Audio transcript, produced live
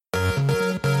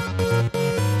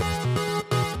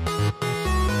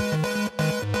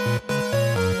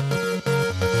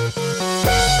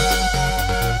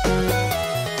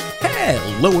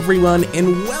Hello everyone,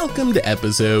 and welcome to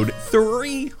episode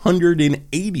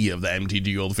 380 of the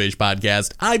MTG Goldfish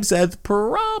podcast. I'm Seth,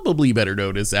 probably better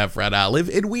known as Saffron Olive,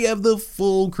 and we have the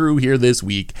full crew here this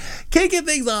week. Kicking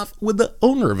things off with the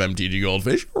owner of MTG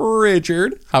Goldfish,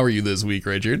 Richard. How are you this week,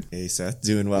 Richard? Hey Seth,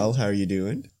 doing well. How are you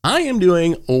doing? I am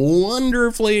doing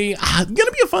wonderfully. Gonna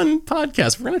be a fun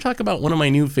podcast. We're gonna talk about one of my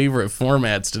new favorite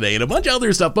formats today and a bunch of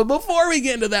other stuff. But before we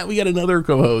get into that, we got another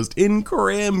co-host in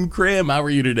Krim. Krim, how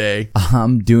are you today?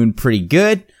 I'm doing pretty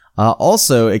good.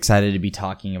 Also excited to be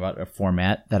talking about a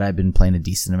format that I've been playing a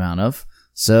decent amount of.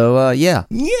 So, yeah.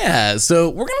 Yeah, so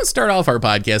we're going to start off our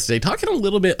podcast today talking a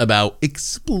little bit about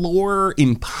Explorer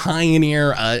in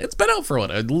Pioneer. It's been out for,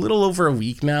 a little over a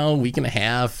week now, week and a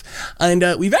half, and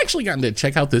we've actually gotten to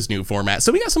check out this new format.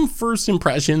 So we got some first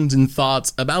impressions and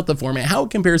thoughts about the format, how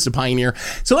it compares to Pioneer.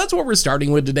 So that's what we're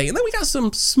starting with today, and then we got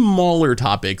some smaller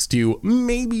topics to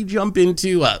maybe jump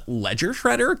into. Ledger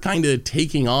Shredder kind of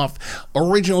taking off,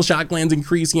 original Shocklands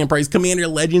increasing in price, Commander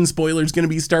Legends spoilers going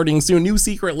to be starting soon, new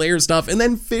Secret Lair stuff, and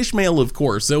then Fishmail, of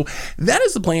course. So that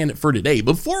is the plan for today.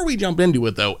 Before we jump into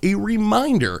it, though, a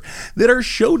reminder that our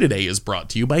show today is brought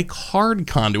to you by Card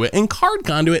Conduit. And Card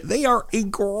Conduit, they are a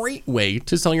great way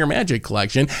to sell your Magic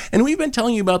collection. And we've been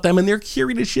telling you about them and their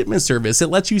curated shipment service. It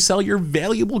lets you sell your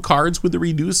valuable cards with a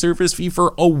reduced service fee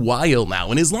for a while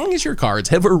now. And as long as your cards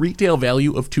have a retail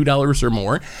value of $2 or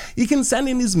more, you can send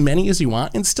in as many as you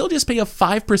want and still just pay a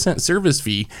 5% service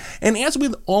fee. And as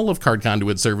with all of Card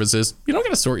Conduit services, you don't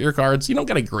got to sort your cards. You don't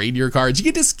got to grade your cards. You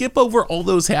get to skip over all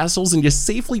those hassles and just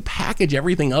safely package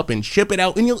everything up and ship it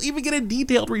out, and you'll even get a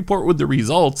detailed report with the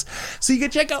results. So you can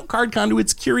check out Card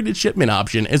Conduit's curated shipment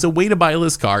option as a way to buy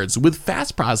list cards with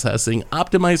fast processing,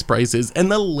 optimized prices, and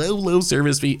the low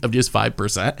service fee of just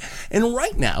 5%. And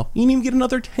right now, you can even get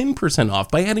another 10%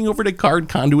 off by heading over to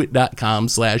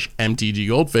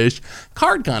cardconduit.com/mtggoldfish.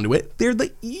 Card Conduit, they're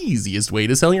the easiest way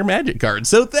to sell your Magic cards.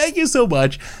 So thank you so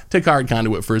much to Card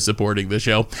Conduit for supporting the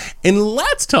show. And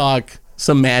let's talk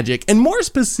some Magic, and more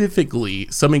specifically,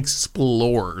 some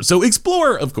Explorer. So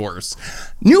Explorer, of course,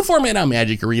 new format on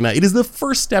Magic Arena. It is the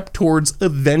first step towards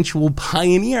eventual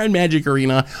Pioneer on Magic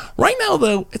Arena. Right now,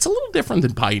 though, it's a little different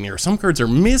than Pioneer. Some cards are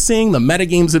missing. The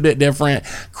metagame's a bit different.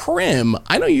 Krim,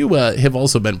 I know you have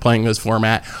also been playing this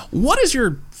format. What is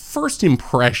your first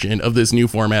impression of this new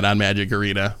format on Magic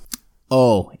Arena?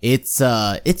 Oh, it's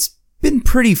been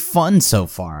pretty fun so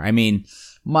far. I mean,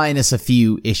 minus a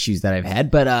few issues that I've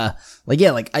had, but I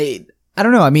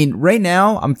don't know. I mean, right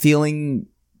now I'm feeling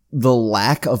the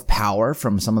lack of power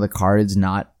from some of the cards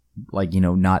not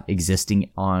existing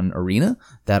on Arena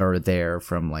that are there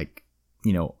from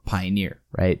Pioneer,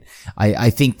 right?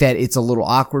 I think that it's a little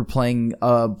awkward playing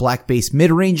a black-based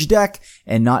mid-range deck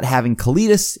and not having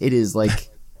Kalitas. It is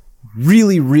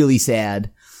really, really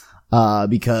sad.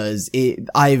 Because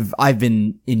I've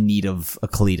been in need of a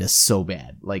Kalitas so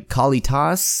bad.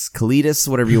 Kalitas,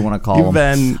 whatever you want to call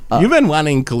them. You've been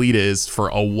wanting Kalitas for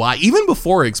a while, even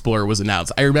before Explorer was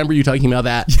announced. I remember you talking about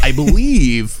that, I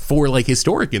believe, for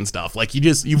Historic and stuff.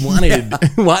 You wanted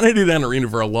wanted it on Arena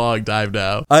for a long time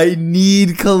now. I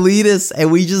need Kalitas,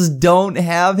 and we just don't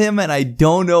have him, and I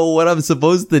don't know what I'm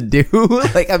supposed to do.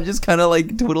 I'm just kind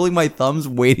of twiddling my thumbs,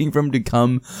 waiting for him to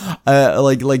come,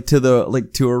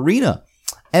 to Arena.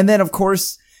 And then, of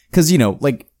course, because,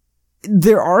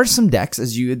 there are some decks,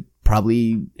 as you had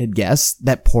probably had guessed,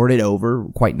 that ported over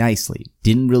quite nicely.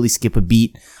 Didn't really skip a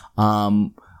beat. I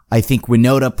think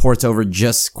Winota ports over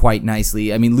just quite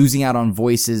nicely. I mean, losing out on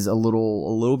Voice is a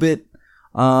little bit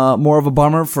more of a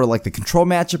bummer for the control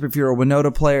matchup if you're a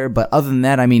Winota player. But other than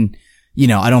that, I mean,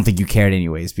 I don't think you cared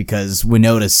anyways because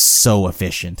Winota's so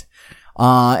efficient.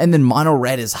 And then Mono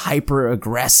Red is hyper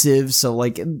aggressive. So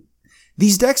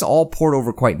these decks all port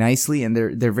over quite nicely, and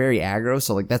they're very aggro,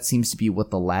 so that seems to be what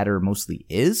the ladder mostly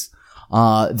is.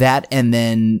 That and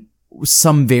then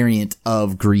some variant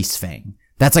of Greasefang.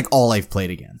 That's all I've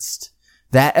played against.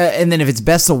 That and then if it's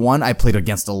best of one, I played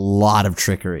against a lot of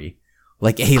Trickery.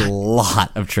 A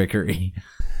lot of Trickery.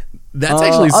 That's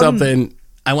actually something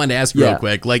I wanted to ask you real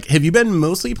quick. Have you been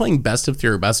mostly playing best of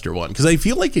 3 or best of 1? Because I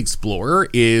feel like Explorer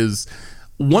is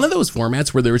one of those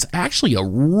formats where there's actually a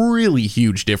really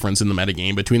huge difference in the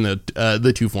metagame between the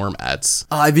two formats.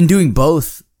 I've been doing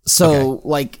both. So,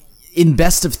 in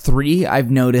best of 3,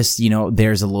 I've noticed,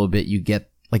 there's a little bit you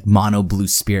get mono blue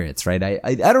spirits, right?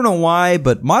 I don't know why,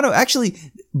 but mono actually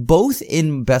both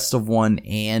in best of 1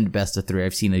 and best of 3,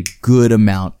 I've seen a good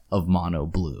amount of mono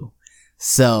blue.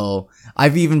 So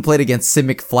I've even played against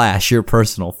Simic Flash, your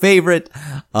personal favorite.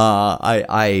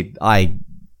 I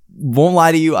won't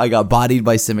lie to you, I got bodied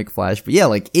by Simic Flash. But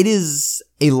yeah, it is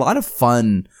a lot of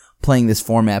fun playing this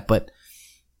format, but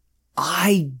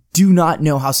I do not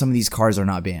know how some of these cards are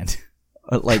not banned.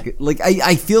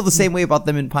 I feel the same way about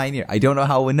them in Pioneer. I don't know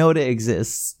how Winota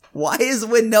exists. Why is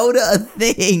Winota a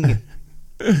thing?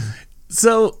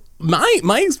 So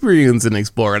my experience in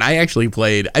Explorer, and I actually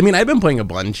played, I mean, I've been playing a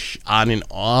bunch on and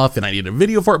off, and I did a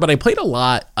video for it, but I played a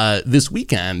lot this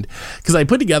weekend because I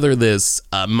put together this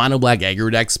mono black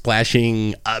aggro deck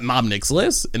splashing Mob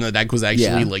Nixilis, and the deck was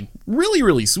actually like really,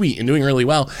 really sweet and doing really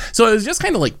well. So I was just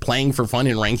kind of like playing for fun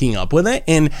and ranking up with it,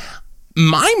 and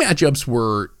my matchups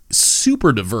were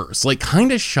super diverse, like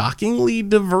kind of shockingly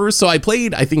diverse. So I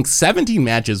played, I think, 17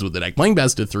 matches with the deck, playing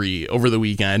best of 3 over the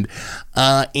weekend.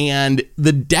 And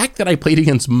the deck that I played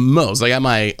against most, I got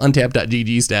my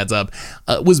untapped.gg stats up,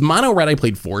 was mono red. I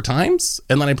played 4 times.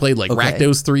 And then I played like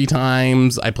Rakdos 3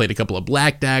 times. I played a couple of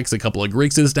black decks, a couple of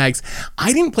Grixis decks.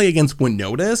 I didn't play against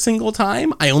Winota a single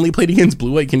time. I only played against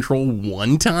blue white control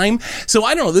 1 time. So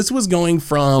I don't know, this was going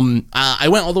from, I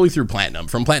went all the way through platinum,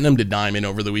 from platinum to diamond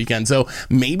over the weekend. So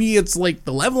maybe it's like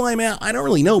the level I'm at, I don't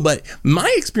really know, but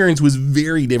my experience was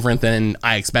very different than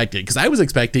I expected, because I was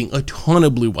expecting a ton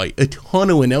of blue white, a ton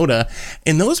of Winota,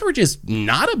 and those were just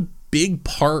not a big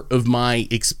part of my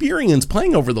experience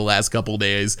playing over the last couple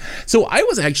days. So I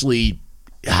was actually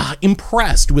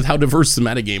impressed with how diverse the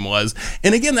metagame was.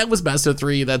 And again, that was best of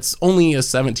 3. That's only a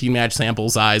 17 match sample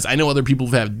size. I know other people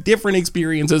have different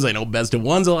experiences. I know best of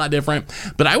 1's a lot different,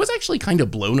 but I was actually kind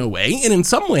of blown away. And in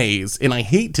some ways, and I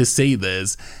hate to say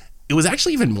this, it was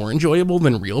actually even more enjoyable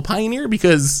than real Pioneer,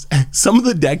 because some of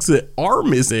the decks that are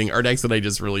missing are decks that I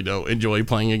just really don't enjoy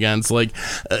playing against. Like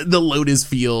the Lotus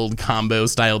Field combo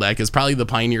style deck is probably the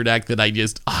Pioneer deck that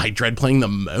I dread playing the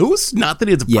most. Not that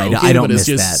it's broken, I don't but it's miss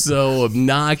just that. so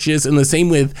obnoxious. And the same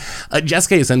with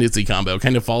Jeskai Ascendancy combo,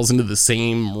 kind of falls into the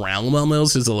same realm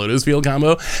almost as the Lotus Field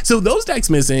combo. So those decks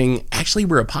missing actually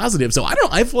were a positive. So I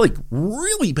don't know, I've like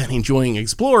really been enjoying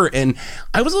Explorer, and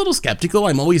I was a little skeptical.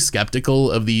 I'm always skeptical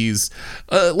of these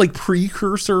like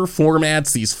precursor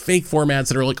formats, these fake formats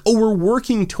that are like, oh, we're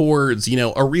working towards, you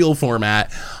know, a real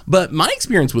format. But my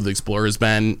experience with Explorer has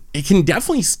been, it can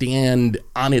definitely stand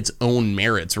on its own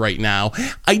merits right now.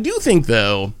 I do think,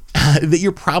 though, that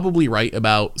you're probably right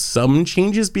about some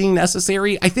changes being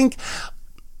necessary. I think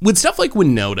with stuff like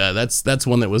Winota, that's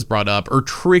one that was brought up, or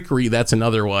Trickery, that's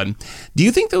another one. Do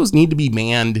you think those need to be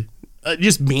banned?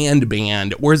 Just banned,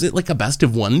 or is it like a best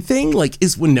of 1 thing? Like,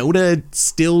 is Winota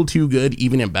still too good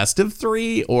even in best of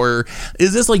 3, or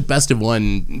is this like best of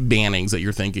 1 bannings that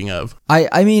you're thinking of?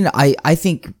 I mean, I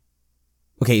think,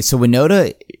 okay, so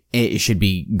Winota, it should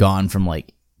be gone from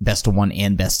like best of 1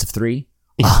 and best of 3.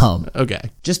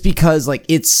 Okay. Just because like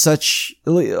it's such,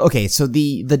 okay, so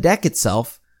the deck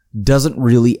itself doesn't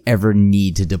really ever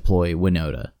need to deploy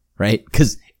Winota, right?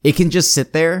 Because it can just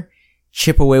sit there,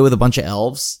 chip away with a bunch of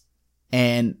elves,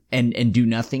 and do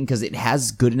nothing, because it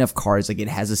has good enough cards. Like, it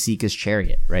has a Seeker's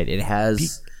Chariot, right? It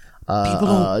has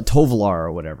Tovolar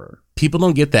or whatever. People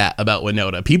don't get that about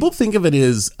Winota. People think of it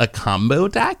as a combo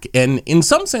deck, and in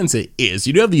some sense it is.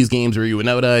 You do have these games where you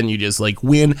Winota and you just like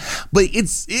win, but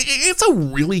it's a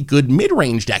really good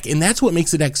mid-range deck, and that's what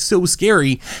makes the deck so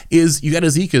scary. Is you got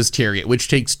Azeka's Chariot, which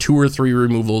takes 2 or 3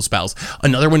 removal spells.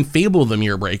 Another one, Fable the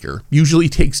Mirror Breaker, usually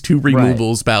takes 2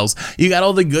 removal spells. You got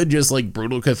all the good, just like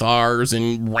Brutal Cathars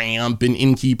and Ramp and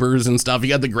Innkeepers and stuff. You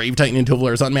got the Grave Titan and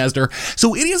Tovolar Sunmaster.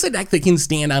 So it is a deck that can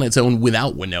stand on its own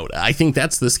without Winota. I think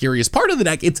that's the scariest part of the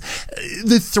deck. It's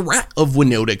the threat of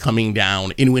Winota coming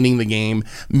down and winning the game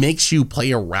makes you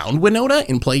play around Winota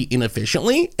and play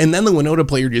inefficiently, and then the Winota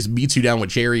player just beats you down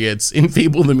with Chariots and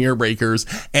Fable the Mirror Breakers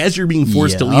as you're being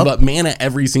forced to leave up mana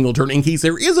every single turn in case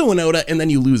there is a Winota, and then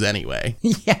you lose anyway.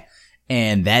 Yeah,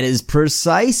 and that is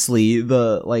precisely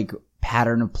the like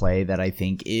pattern of play that I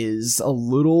think is a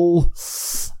little,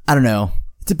 I don't know,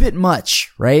 it's a bit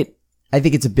much, right? I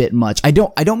think it's a bit much. I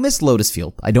don't miss Lotus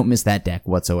Field. I don't miss that deck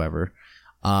whatsoever.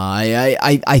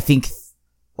 I think,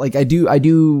 like, I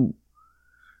do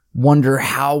wonder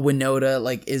how Winota,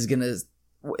 like, is gonna,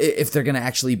 if they're gonna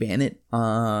actually ban it,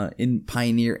 in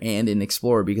Pioneer and in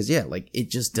Explorer, because yeah, like, it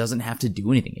just doesn't have to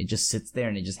do anything. It just sits there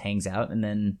and it just hangs out, and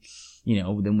then, you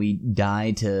know, then we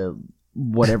die to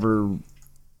whatever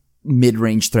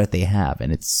mid-range threat they have,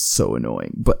 and it's so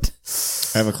annoying. But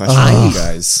I have a question for you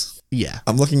guys. Yeah.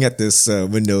 I'm looking at this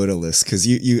Winota list, because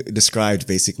you described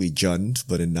basically Jund,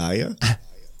 but in Naya.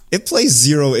 It plays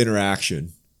 0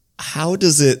 interaction. How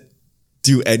does it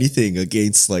do anything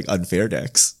against like unfair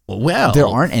decks? Well, there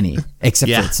aren't any,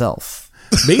 except for itself.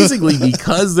 basically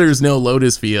because there's no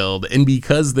Lotus Field and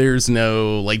because there's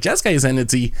no like Jeskai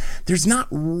Ascendancy, there's not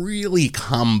really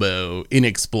combo in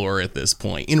Explorer at this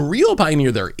point. In Real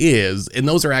Pioneer there is, and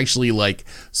those are actually like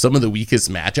some of the weakest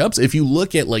matchups. If you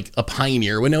look at like a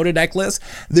Pioneer Winota deck list,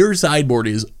 their sideboard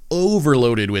is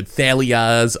overloaded with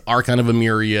Thalias, Archon of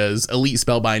Emirias, Elite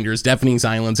Spellbinders, Deafening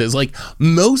Silences. Like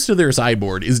most of their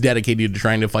sideboard is dedicated to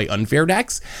trying to fight unfair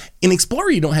decks. In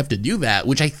Explorer, you don't have to do that,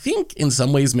 which I think in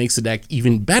some ways makes the deck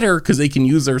even better because they can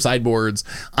use their sideboards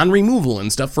on removal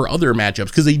and stuff for other matchups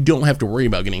because they don't have to worry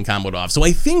about getting comboed off. So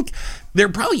I think there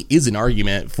probably is an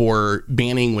argument for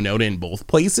banning Winota in both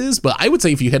places, but I would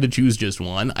say if you had to choose just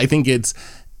one, I think it's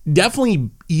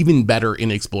definitely even better in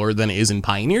Explorer than it is in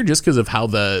Pioneer just because of how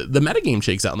the metagame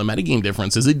shakes out and the metagame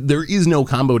difference is there is no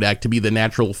combo deck to be the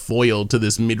natural foil to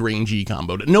this mid-rangey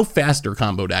combo deck. No faster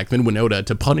combo deck than Winota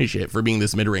to punish it for being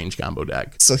this mid-range combo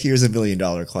deck. So here's $1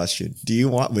 million question. Do you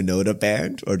want Winota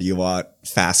banned or do you want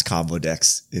fast combo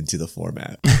decks into the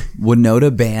format?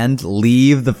 Winota banned,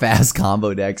 leave the fast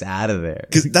combo decks out of there.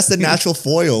 Because that's the natural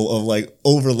foil of like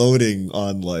overloading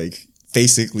on like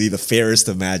basically the fairest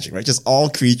of Magic, right? Just all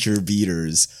creature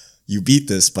beaters. You beat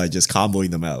this by just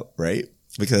comboing them out, right?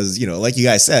 Because, you know, like you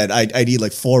guys said, I need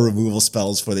like 4 removal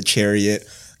spells for the Chariot.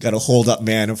 Got to hold up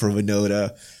mana for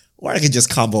Winota. Or I could just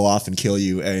combo off and kill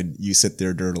you and you sit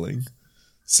there dirtling.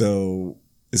 So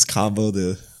is combo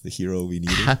the hero we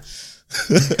needed?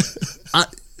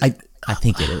 I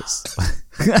think it is.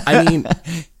 I mean,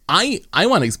 I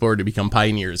want Explorer to become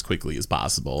Pioneer as quickly as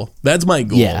possible. That's my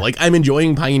goal. Yeah. Like, I'm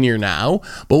enjoying Pioneer now,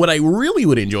 but what I really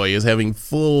would enjoy is having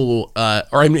full, or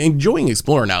I'm enjoying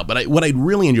Explorer now, but what I'd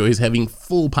really enjoy is having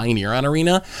full Pioneer on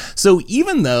Arena. So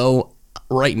even though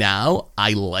right now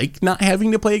I like not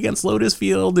having to play against Lotus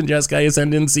Field and Jeskai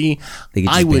Ascendancy,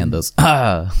 I would ban those.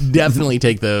 Definitely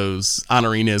take those on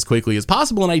Arena as quickly as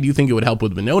possible, and I do think it would help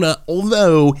with Winota,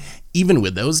 although even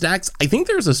with those decks, I think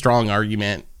there's a strong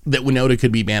argument that Winota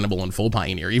could be bannable in full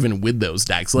Pioneer, even with those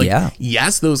decks. Like,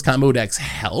 yes, those combo decks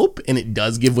help, and it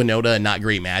does give Winota a not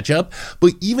great matchup,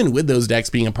 but even with those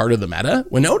decks being a part of the meta,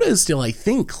 Winota is still, I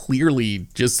think, clearly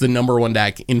just the #1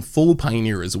 deck in full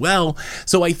Pioneer as well.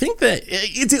 So I think that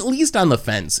it's at least on the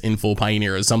fence in full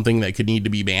Pioneer as something that could need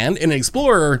to be banned. And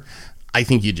Explorer, I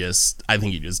think you just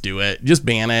do it. Just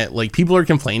ban it. Like, people are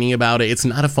complaining about it. It's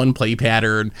not a fun play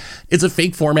pattern. It's a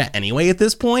fake format anyway at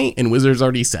this point, and Wizards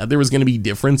already said there was going to be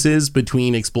differences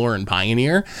between Explorer and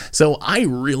Pioneer. So I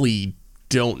really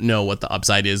don't know what the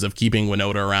upside is of keeping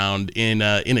Winota around in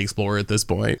Explorer at this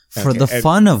point. For the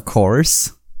fun, of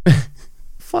course.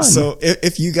 Fun. So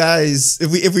if you guys,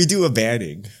 if we do a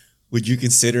banning, would you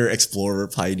consider Explorer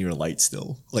Pioneer Light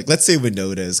still? Like, let's say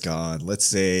Winota is gone. Let's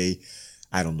say,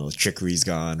 I don't know, Trickery's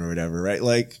gone or whatever, right?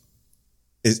 Like,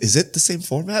 is it the same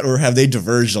format or have they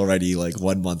diverged already like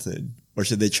 1 month in? Or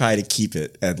should they try to keep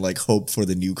it and like hope for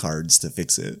the new cards to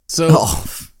fix it?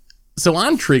 So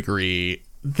on Trickery,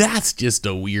 that's just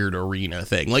a weird arena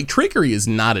thing. Like, Trickery is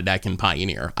not a deck in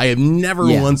Pioneer. I have never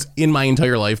once in my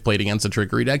entire life played against a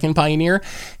Trickery deck in Pioneer.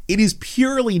 It is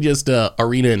purely just a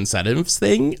arena incentives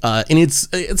thing, and it's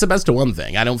a best of 1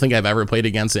 thing. I don't think I've ever played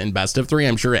against it in best of 3.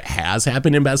 I'm sure it has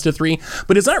happened in best of 3,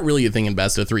 but it's not really a thing in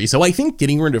best of 3. So I think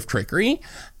getting rid of Trickery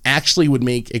actually would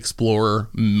make Explorer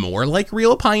more like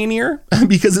real Pioneer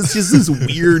because it's just this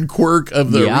weird quirk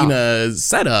of the arena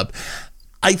setup.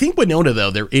 I think Winota, though,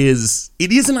 it is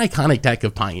an iconic deck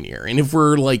of Pioneer. And if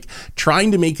we're like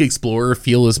trying to make Explorer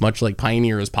feel as much like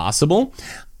Pioneer as possible,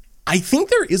 I think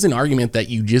there is an argument that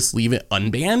you just leave it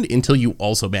unbanned until you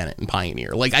also ban it in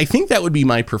Pioneer. Like, I think that would be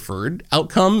my preferred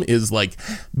outcome is like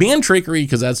ban Trickery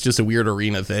because that's just a weird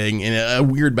arena thing and a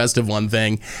weird best of 1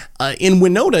 thing. In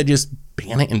Winota, just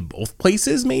ban it in both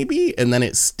places maybe, and then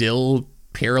it still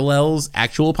parallels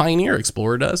actual Pioneer.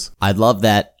 Explorer does. I'd love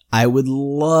that. I would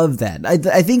love that.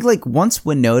 I think like once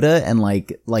Winota and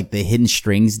like the Hidden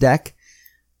Strings deck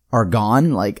are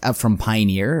gone, like from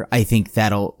Pioneer, I think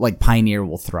Pioneer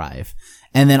will thrive.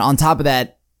 And then on top of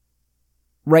that,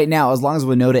 right now, as long as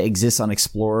Winota exists on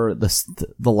Explorer,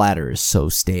 the ladder is so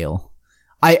stale.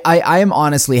 I am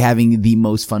honestly having the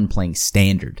most fun playing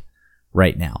Standard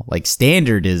right now. Like,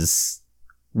 Standard is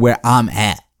where I'm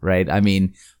at, right? I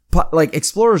mean, like,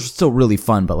 Explorer is still really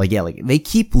fun, but like they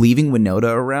keep leaving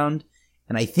Winota around,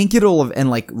 and I think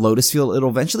like Lotus Field, it'll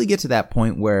eventually get to that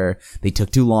point where they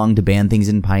took too long to ban things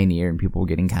in Pioneer and people were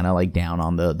getting kind of like down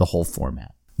on the whole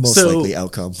format. Most likely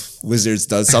outcome. Wizards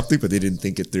does something, but they didn't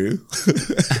think it through.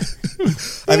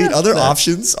 I mean, other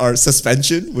options are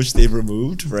suspension, which they've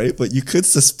removed, right? But you could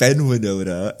suspend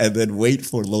Winota and then wait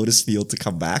for Lotus Field to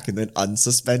come back and then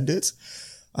unsuspend it.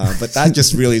 But that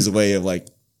just really is a way of like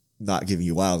not giving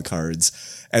you wild cards.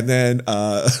 And then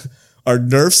are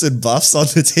nerfs and buffs on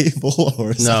the table?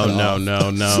 Or is No.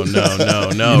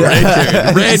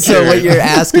 Richard. So what you're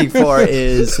asking for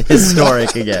is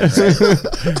historic again, right?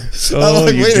 Oh,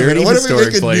 you wait a dirty minute. What if we historic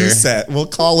make a player. new set? We'll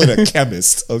call it a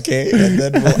chemist, okay? And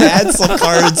then we'll add some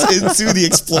cards into the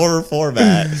Explorer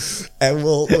format, and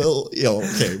we'll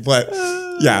okay. But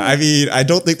yeah, I mean, I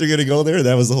don't think they're gonna go there.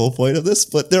 That was the whole point of this.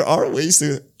 But there are ways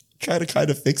to try to kind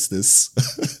of fix this.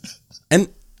 And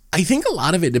I think a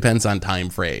lot of it depends on time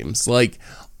frames. Like,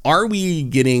 are we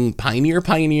getting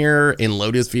Pioneer and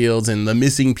Lotus Fields and the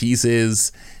missing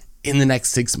pieces in the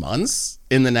next 6 months,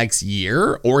 in the next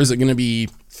year? Or is it going to be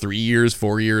 3 years,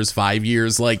 4 years, 5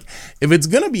 years? Like, if it's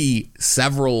going to be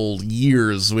several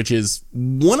years, which is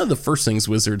one of the first things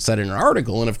Wizards said in an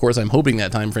article, and of course I'm hoping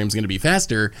that time frame is going to be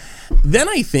faster, then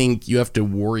I think you have to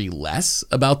worry less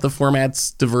about the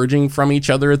formats diverging from each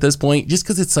other at this point, just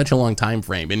because it's such a long time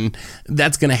frame, and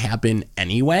that's going to happen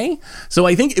anyway. So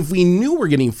I think if we knew we're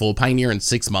getting full Pioneer in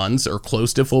 6 months, or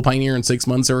close to full Pioneer in 6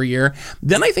 months or a year,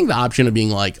 then I think the option of being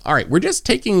like, all right, we're just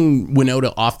taking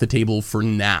Winota off the table for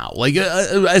now, like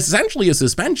essentially a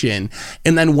suspension,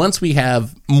 and then once we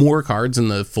have more cards in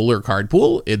the fuller card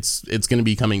pool, it's going to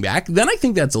be coming back, then I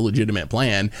think that's a legitimate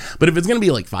plan. But if it's going to be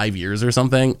like 5 years or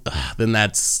something, then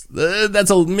that's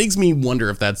makes me wonder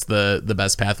if that's the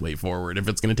best pathway forward, if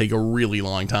it's going to take a really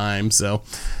long time. So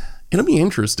it'll be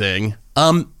interesting.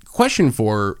 Question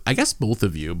for, I guess, both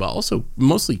of you, but also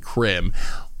mostly Krim.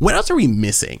 What else are we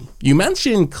missing? You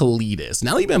mentioned Kalidas.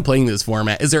 Now that you've been playing this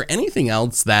format, is there anything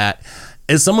else that,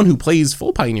 as someone who plays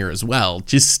full Pioneer as well,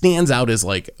 just stands out as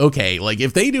like, okay, like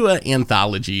if they do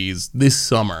anthologies this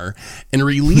summer and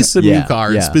release some new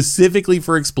cards specifically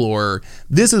for Explorer,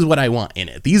 this is what I want in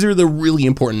it. These are the really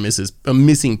important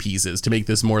missing pieces to make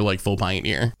this more like full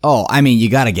Pioneer. Oh, I mean, you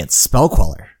gotta get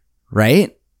Spellqueller,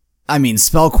 right? I mean,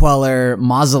 Spellqueller,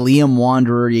 Mausoleum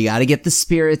Wanderer, you gotta get the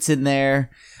spirits in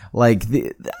there. Like,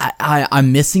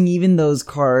 I'm missing even those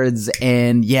cards,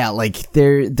 and yeah, like,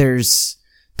 there's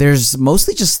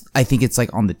mostly just, I think it's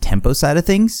like on the tempo side of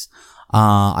things.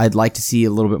 I'd like to see a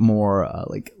little bit more,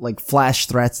 like flash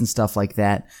threats and stuff like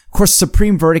that. Of course,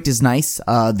 Supreme Verdict is nice.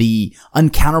 The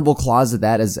uncounterable clause of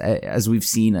that, as we've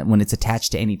seen when it's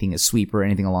attached to anything, a sweep or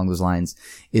anything along those lines,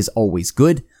 is always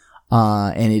good.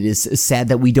 And it is sad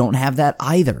that we don't have that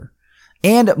either.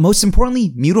 And most importantly,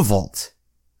 Mutavault.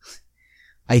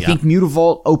 I think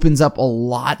Mutavault opens up a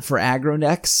lot for aggro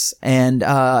decks, and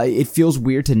it feels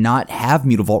weird to not have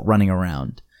Mutavault running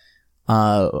around.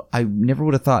 I never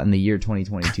would have thought in the year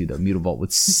 2022 though Mutavault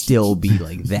would still be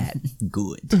like that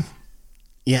good.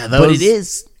 Yeah, but it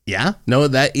is. Yeah, no,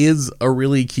 that is a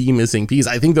really key missing piece.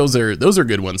 I think those are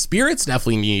good ones. Spirits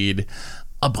definitely need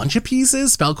a bunch of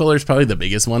pieces. Spellcaller is probably the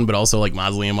biggest one, but also like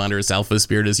Mausoleum Wanderer, Selfless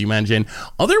Spirit, as you mentioned.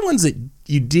 Other ones that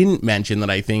you didn't mention that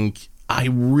I think I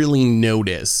really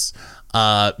notice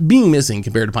being missing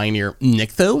compared to Pioneer,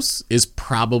 Nykthos is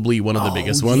probably one of the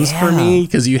biggest ones for me,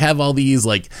 because you have all these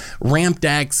like ramp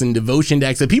decks and devotion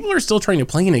decks that people are still trying to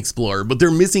play in Explorer, but they're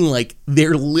missing like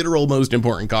their literal most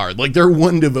important card, like their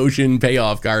one devotion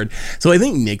payoff card. So I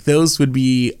think Nykthos would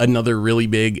be another really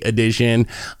big addition.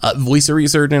 Voice of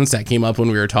Resurgence, that came up when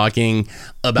we were talking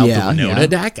about the Winota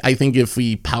deck. I think if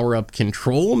we power up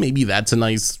Control, maybe that's a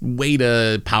nice way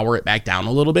to power it back down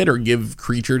a little bit, or give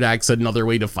creature decks another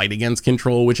way to fight against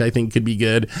Control, which I think could be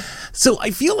good. So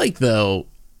I feel like, though,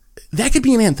 that could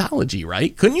be an anthology,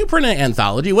 right? Couldn't you print an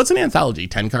anthology? What's an anthology?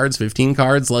 10 cards, 15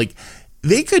 cards? Like,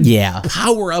 they could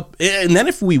power up, and then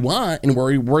if we want, and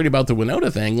we're worried about the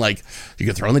Winota thing, like, you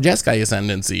could throw in the Jeskai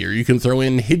Ascendancy, or you can throw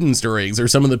in Hidden Stir Eggs, or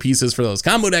some of the pieces for those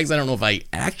combo decks. I don't know if I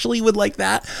actually would like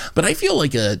that, but I feel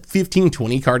like a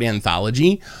 15-20 card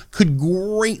anthology could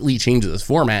greatly change this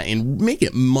format and make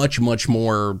it much, much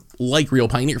more like real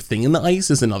Pioneer. Thing in the Ice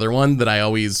is another one that I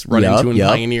always run into in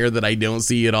Pioneer that I don't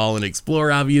see at all in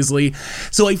Explorer, obviously.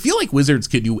 So I feel like Wizards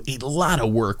could do a lot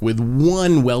of work with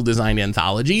one well-designed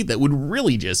anthology that would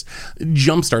really just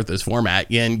jumpstart this format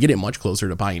and get it much closer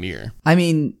to Pioneer. I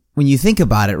mean, when you think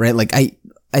about it, right? Like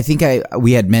I think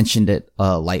we had mentioned it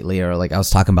lightly, or like I was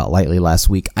talking about lightly last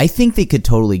week. I think they could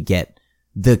totally get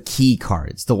the key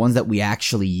cards, the ones that we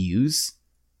actually use,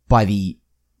 by I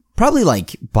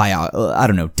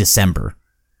don't know, December.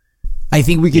 I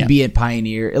think we could be at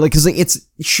Pioneer, like, cause like it's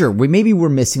sure we're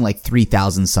missing like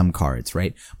 3,000 some cards,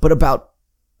 right? But about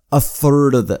a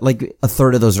third of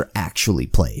those are actually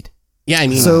played. Yeah, I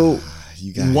mean, so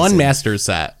one master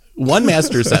set One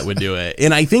master set would do it.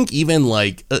 And I think even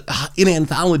like an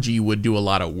anthology would do a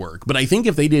lot of work. But I think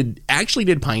if they actually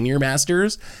did Pioneer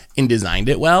Masters and designed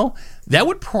it well, that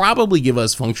would probably give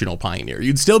us functional Pioneer.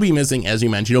 You'd still be missing, as you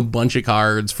mentioned, a bunch of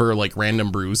cards for like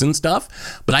random brews and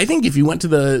stuff. But I think if you went to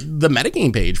the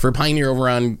metagame page for Pioneer over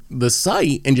on the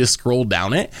site and just scrolled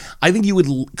down it, I think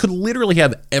you could literally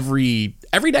have every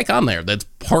deck on there that's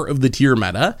part of the tier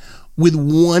meta with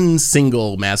one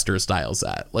single master style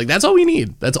set. Like, that's all we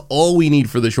need. That's all we need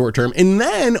for the short term. And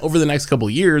then over the next couple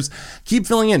of years, keep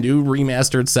filling in, do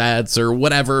remastered sets or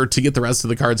whatever to get the rest of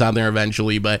the cards on there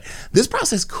eventually. But this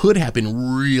process could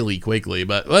happen really quickly.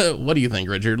 But what do you think,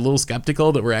 Richard? A little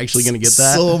skeptical that we're actually going to get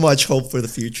that? So much hope for the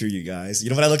future, you guys. You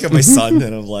know, when I look at my son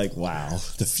and I'm like, wow,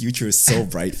 the future is so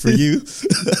bright for you.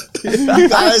 You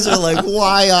guys are like,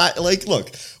 why?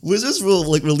 Look, Wizards will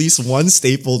like release one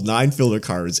staple 9 filler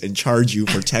cards and charge you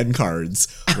for 10 cards,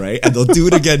 right? And they'll do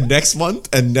it again next month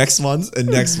and next month and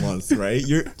next month, right?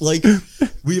 You're like,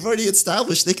 we've already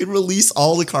established they can release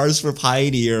all the cards for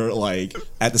Pioneer like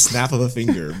at the snap of a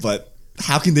finger, but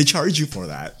how can they charge you for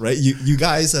that, right? You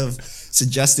guys have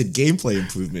suggested gameplay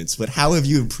improvements, but how have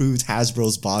you improved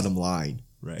Hasbro's bottom line?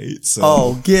 Right.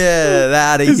 So get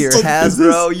out of here,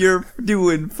 Hasbro. You're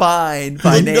doing fine.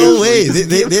 Like, no way.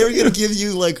 They were gonna give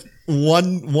you like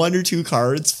one or two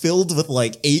cards filled with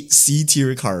like 8 C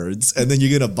tier cards, and then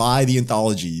you're gonna buy the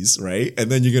anthologies, right?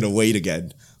 And then you're gonna wait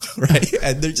again, right?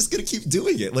 And they're just gonna keep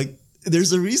doing it. Like,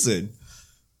 there's a reason.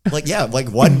 Like, yeah, like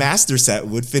one master set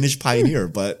would finish Pioneer,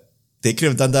 but they could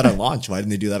have done that at launch. Why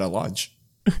didn't they do that at launch?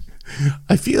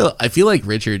 I feel like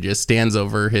Richard just stands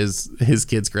over his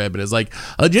kid's crib and is like,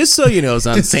 just so you know,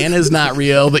 son, Santa's not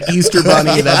real. The Easter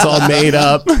Bunny, that's all made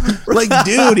up. Like,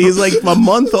 dude, he's like a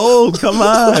month old. Come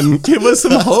on, give us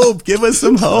some hope. Give us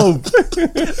some hope.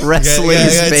 Wrestling you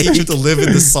is gotta fake. teach you to live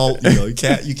in the salt. You know, you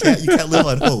can't live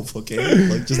on hope. Okay,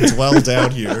 like just dwell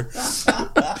down here.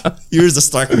 Here's the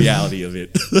stark reality of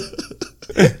it.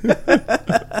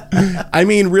 I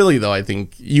mean, really, though, I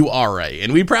think you are right.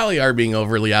 And we probably are being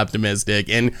overly optimistic.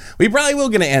 And we probably will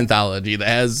get an anthology that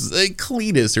has a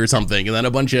Cletus or something. And then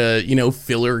a bunch of,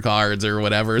 filler cards or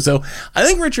whatever. So I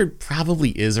think Richard probably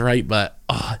is right. But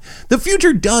the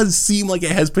future does seem like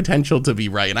it has potential to be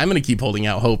right. And I'm going to keep holding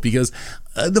out hope because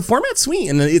the format's sweet.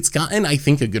 And it's gotten, I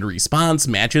think, a good response.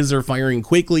 Matches are firing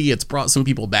quickly. It's brought some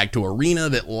people back to Arena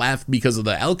that left because of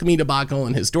the Alchemy debacle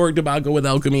and Historic debacle with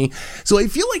Alchemy. So I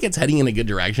feel like it's heading in a good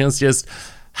direction. It's just,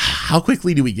 how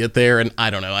quickly do we get there? And I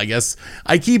don't know. I guess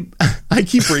I keep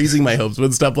raising my hopes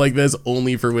with stuff like this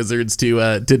only for Wizards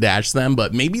to dash them.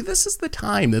 But maybe this is the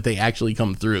time that they actually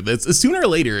come through. That's sooner or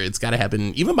later. It's got to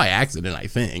happen, even by accident, I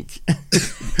think.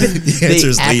 The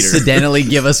answer's they later. accidentally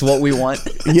give us what we want.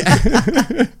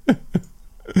 Yeah.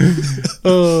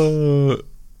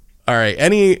 All right.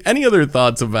 Any other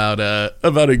thoughts about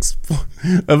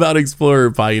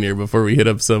Explorer Pioneer before we hit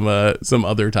up some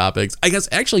other topics? I guess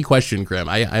actually, question, Krim.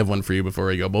 I have one for you before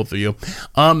we go, both of you.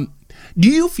 Do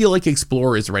you feel like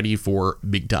Explorer is ready for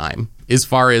big time as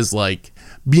far as like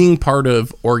being part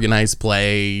of organized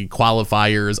play,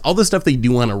 qualifiers, all the stuff they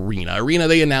do on Arena? Arena,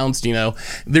 they announced,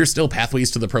 there's still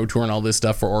pathways to the Pro Tour and all this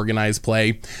stuff for organized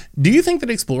play. Do you think that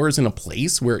Explorer is in a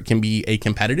place where it can be a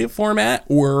competitive format,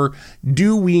 or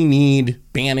do we need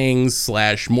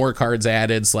bannings / more cards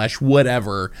added /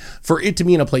 whatever for it to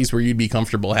be in a place where you'd be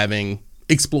comfortable having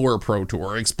Explorer Pro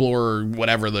Tour, Explorer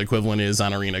whatever the equivalent is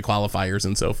on Arena, qualifiers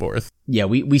and so forth? Yeah,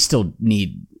 we still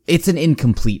need, it's an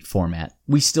incomplete format.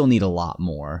 We still need a lot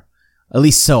more. At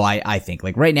least so I think.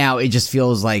 Like right now, it just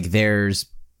feels like there's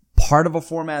part of a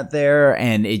format there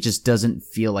and it just doesn't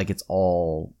feel like it's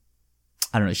all,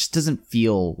 I don't know, it just doesn't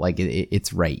feel like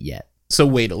it's right yet. So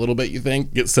wait a little bit, you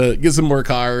think? Get some more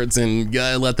cards and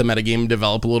let the metagame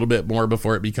develop a little bit more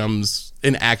before it becomes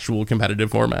an actual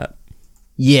competitive format?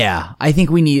 Yeah, I think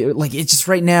we need, like, it's just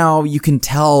right now, you can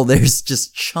tell there's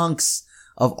just chunks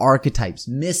of archetypes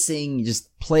missing,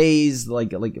 just plays,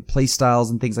 like play styles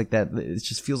and things like that. It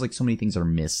just feels like so many things are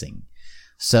missing.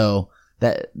 So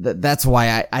that's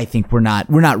why I think we're not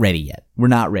ready yet. We're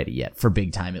not ready yet for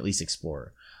big time, at least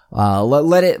Explorer.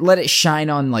 Let it shine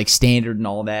on like standard and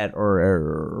all that,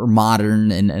 or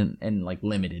modern and like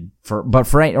limited but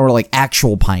for right, or like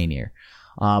actual Pioneer.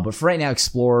 But for right now,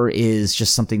 Explorer is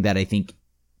just something that I think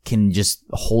can just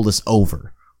hold us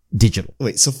over digital.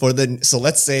 Wait, so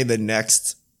let's say the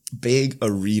next big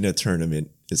Arena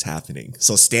tournament is happening.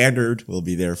 So standard will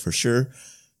be there for sure.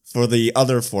 For the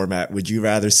other format, would you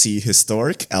rather see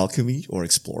Historic, Alchemy, or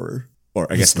Explorer? Or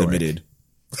I guess Historic.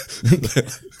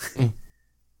 Limited.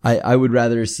 I would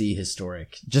rather see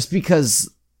Historic, just because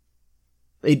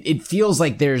it feels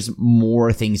like there's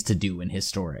more things to do in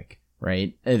Historic,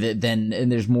 right?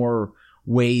 And there's more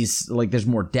ways, like there's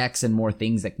more decks and more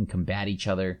things that can combat each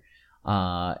other.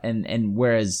 And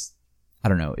whereas, I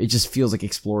don't know, it just feels like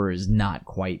Explorer is not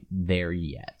quite there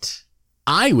yet.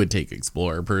 I would take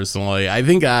Explorer personally. I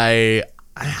think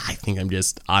I'm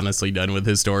just honestly done with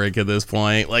Historic at this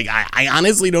point. Like, I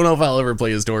honestly don't know if I'll ever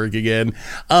play Historic again.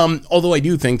 Although I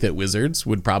do think that Wizards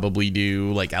would probably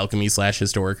do like Alchemy /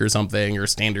 Historic or something, or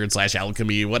Standard /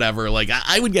 Alchemy, whatever. Like,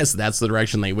 I would guess that's the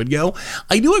direction they would go.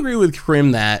 I do agree with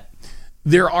Krim that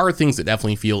there are things that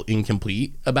definitely feel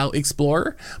incomplete about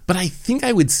Explorer, but I think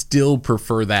I would still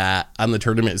prefer that on the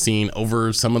tournament scene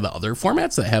over some of the other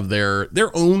formats that have their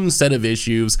own set of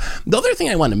issues. The other thing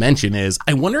I want to mention is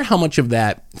I wonder how much of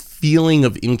that feeling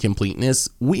of incompleteness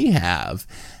we have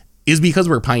is because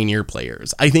we're Pioneer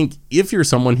players. I think if you're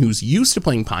someone who's used to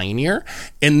playing Pioneer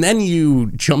and then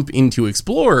you jump into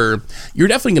Explorer, you're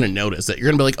definitely going to notice that you're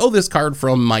going to be like, oh, this card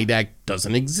from my deck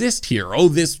doesn't exist here. Oh,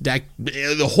 this deck,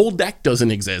 the whole deck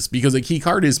doesn't exist because a key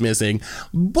card is missing.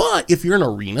 But if you're an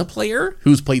Arena player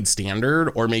who's played Standard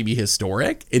or maybe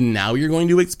Historic and now you're going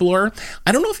to Explore,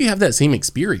 I don't know if you have that same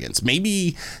experience.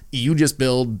 Maybe you just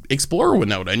build Explorer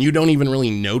Winota and you don't even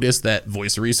really notice that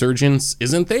Voice of Resurgence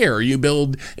isn't there. You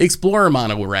build Explorer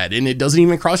Mono Red and it doesn't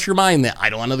even cross your mind that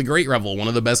Eidolon of the Great Revel, one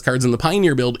of the best cards in the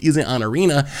Pioneer build, isn't on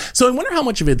Arena. So I wonder how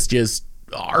much of it's just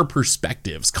our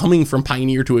perspectives coming from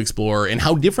Pioneer to Explorer and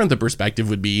how different the perspective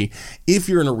would be if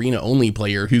you're an Arena only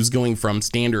player who's going from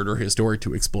Standard or Historic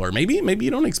to Explorer. Maybe you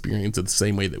don't experience it the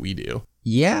same way that we do.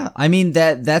 Yeah, I mean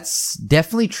that's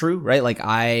definitely true, right? Like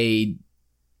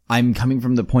I'm coming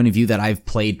from the point of view that I've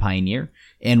played Pioneer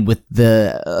and with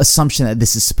the assumption that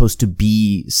this is supposed to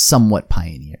be somewhat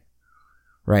Pioneer.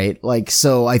 Right? Like,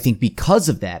 so I think because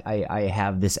of that, I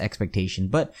have this expectation,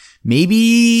 but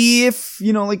maybe if,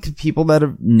 like people that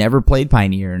have never played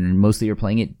Pioneer and mostly are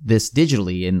playing it this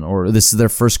digitally or this is their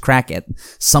first crack at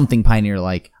something Pioneer,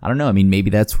 like, I don't know. I mean,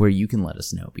 maybe that's where you can let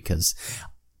us know because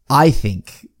I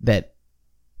think that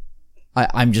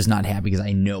I'm just not happy because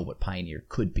I know what Pioneer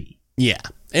could be. Yeah.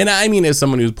 And I mean, as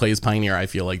someone who plays Pioneer, I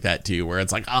feel like that too, where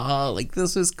it's like, like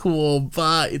this is cool,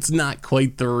 but it's not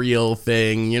quite the real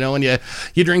thing. When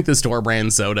you drink the store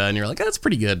brand soda and you're like, that's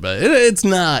pretty good, but it's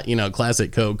not,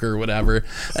 classic Coke or whatever.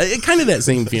 It kind of that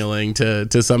same feeling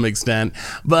to some extent.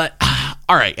 But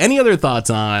all right. Any other thoughts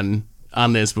on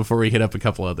this before we hit up a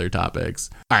couple other topics?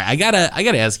 All right. I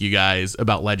gotta ask you guys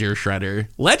about Ledger Shredder.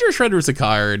 Ledger Shredder is a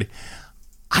card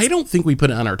I don't think we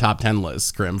put it on our top 10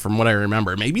 list, Krim, from what I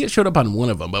remember. Maybe it showed up on one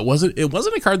of them, but it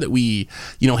wasn't a card that we,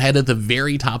 had at the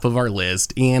very top of our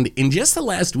list. And in just the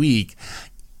last week,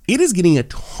 it is getting a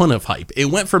ton of hype. It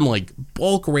went from like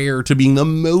bulk rare to being the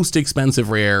most expensive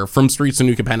rare from Streets of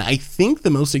New Capenna. I think the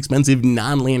most expensive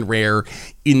non-land rare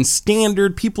in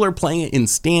Standard. People are playing it in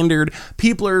Standard.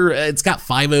 It's got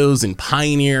 5.0s in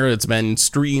Pioneer. It's been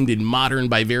streamed in Modern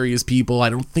by various people.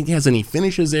 I don't think it has any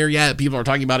finishes there yet. People are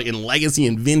talking about it in Legacy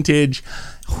and Vintage.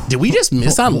 Did we just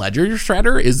miss on Ledger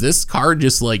Shredder? Is this card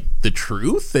just like the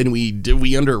truth and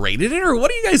we underrated it? Or what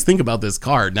do you guys think about this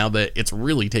card now that it's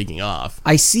really taking off?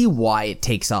 I see why it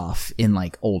takes off in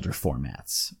like older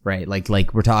formats, right? Like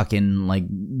we're talking like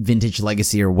Vintage,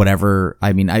 Legacy, or whatever.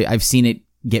 I mean, I've seen it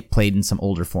get played in some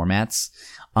older formats.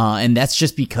 And that's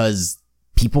just because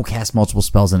people cast multiple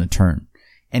spells in a turn.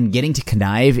 And getting to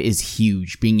Connive is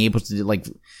huge. Being able to like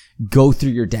go through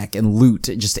your deck and loot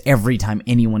just every time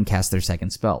anyone casts their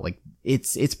second spell. Like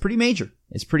it's pretty major.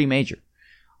 It's pretty major.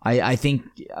 I think,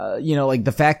 like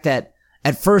the fact that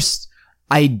at first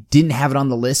I didn't have it on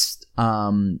the list.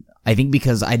 I think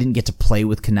because I didn't get to play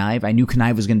with Connive. I knew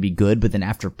Connive was going to be good, but then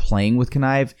after playing with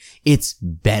Connive, it's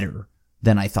better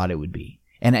than I thought it would be.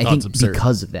 And I think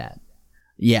because of that,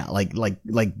 yeah, like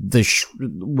the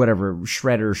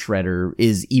Shredder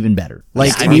is even better.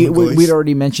 Like we'd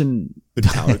already mentioned with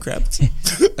Powercraft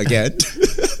again.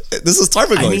 This is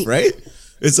Tarmogoyf, right?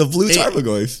 It's a blue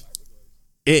Tarmogoyf.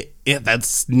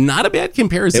 That's not a bad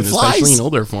comparison, especially in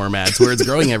older formats where it's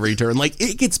growing every turn. Like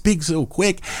it gets big so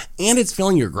quick, and it's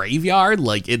filling your graveyard.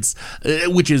 Like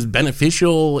which is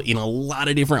beneficial in a lot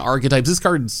of different archetypes. This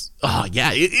card's,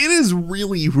 it is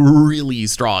really, really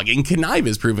strong, and Connive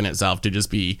has proven itself to just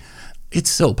be. It's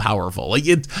so powerful. Like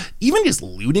even just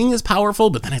looting is powerful,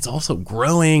 but then it's also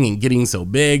growing and getting so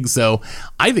big. So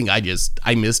I think I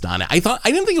missed on it. I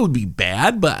didn't think it would be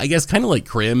bad, but I guess kind of like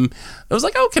Krim, I was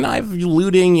like, oh, Connive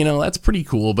looting, that's pretty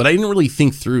cool. But I didn't really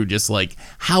think through just like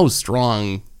how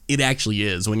strong it actually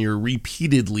is when you're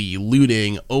repeatedly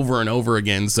looting over and over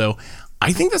again. So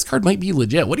I think this card might be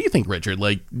legit. What do you think, Richard?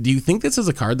 Like, do you think this is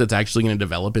a card that's actually going to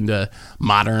develop into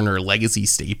Modern or Legacy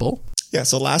staple? Yeah,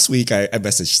 so last week I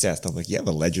messaged Seth. I'm like, you have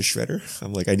a ledger shredder?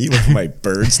 I'm like, I need one for my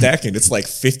birds deck, and it's like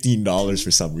 $15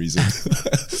 for some reason.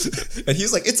 And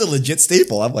he's like, it's a legit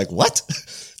staple. I'm like, what?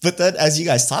 But then as you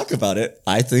guys talk about it,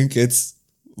 I think it's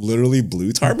literally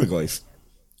blue Tarmogoyf,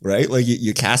 right? Like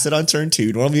you cast it on turn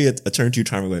 2. Normally a turn 2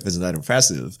 Tarmogoyf isn't that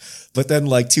impressive. But then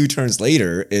like 2 turns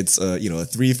later, it's a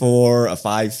 3/4,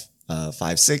 a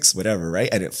 5/6, whatever, right?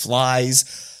 And it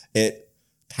flies. It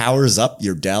powers up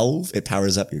your delve, it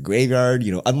powers up your graveyard.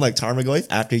 Unlike Tarmogoyf,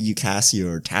 after you cast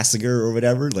your Tasigur or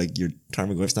whatever, like your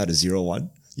Tarmogoyf's not a 0/1,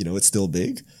 it's still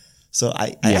big. So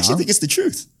I actually think it's the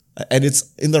truth. And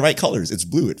it's in the right colors. It's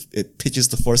blue. It pitches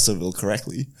the Force of Will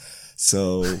correctly.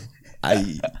 So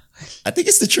I think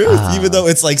it's the truth, even though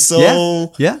it's like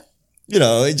so,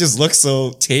 it just looks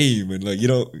so tame and like, you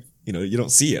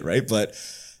don't see it, right? But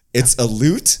it's a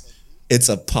loot, it's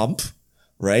a pump,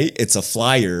 right? It's a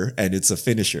flyer and it's a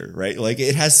finisher, right? Like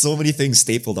it has so many things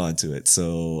stapled onto it.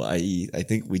 So I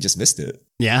think we just missed it.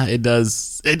 Yeah, it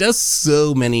does. It does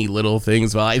so many little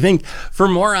things. Well, I think for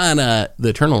more on the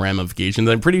eternal ramifications,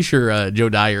 I'm pretty sure Joe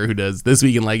Dyer, who does This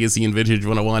Week in Legacy and Vintage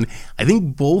 101, I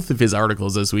think both of his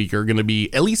articles this week are going to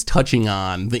be at least touching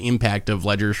on the impact of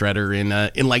Ledger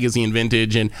Shredder in Legacy and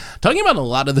Vintage, and talking about a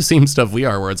lot of the same stuff we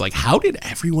are, where it's like, how did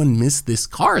everyone miss this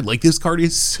card? Like, this card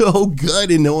is so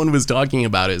good and no one was talking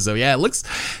about it. So yeah, it looks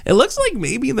like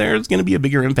maybe there's going to be a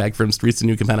bigger impact from Streets of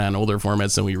New Capenna on older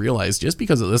formats than we realized, just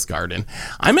because of this card. And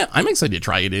I'm excited to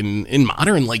try it in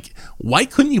Modern. Like, why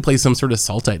couldn't you play some sort of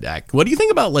Sultai deck? What do you think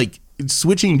about like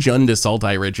switching Jund to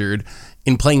Sultai, Richard,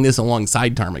 and playing this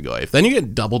alongside Tarmogoyf? Then you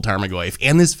get double Tarmogoyf,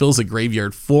 and this fills a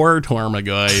graveyard for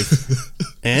Tarmogoyf.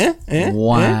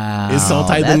 Wow. Is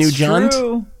Sultai the new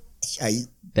Jund?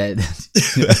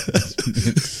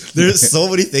 There's so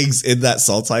many things in that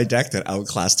Sultai deck that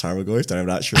outclass Tarmogoyf that I'm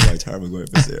not sure why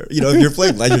Tarmogoyf is there. If you're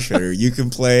playing Ledger Shredder, you can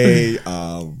play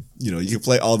you can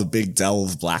play all the big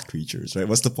delve black creatures, right?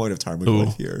 What's the point of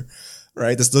Tarmogoyf here?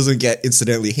 Right? This doesn't get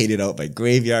incidentally hated out by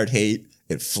graveyard hate.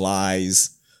 It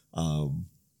flies. I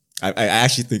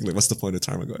actually think, like, what's the point of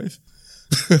Tarmogoyf?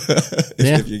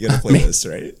 if you're gonna play this,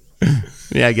 right?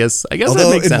 Yeah, I guess Although that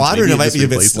makes in sense. Modern Maybe it might be a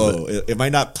bit replaces slow. it. It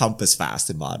might not pump as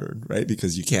fast in Modern, right?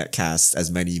 Because you can't cast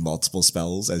as many multiple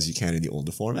spells as you can in the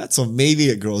older format. So maybe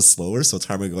it grows slower, so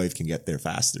Tarmogoyf can get there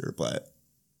faster. But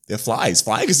it flies.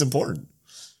 Flying is important.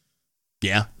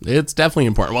 Yeah, it's definitely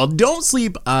important. Well, don't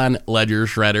sleep on Ledger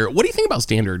Shredder. What do you think about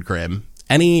Standard, Crib?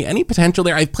 Any potential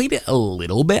there? I've played it a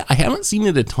little bit. I haven't seen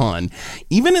it a ton.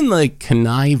 Even in the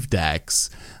Connive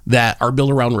decks that are built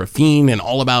around Rafine and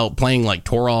all about playing like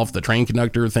Torolf, the train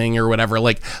conductor thing or whatever,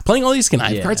 like playing all these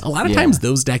Connive cards, a lot of times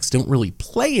those decks don't really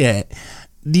play it.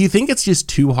 Do you think it's just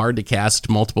too hard to cast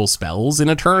multiple spells in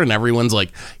a turn and everyone's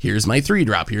like, here's my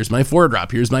 3-drop, here's my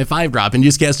 4-drop, here's my 5-drop, and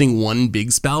just casting one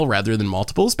big spell rather than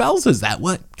multiple spells? Is that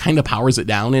what kind of powers it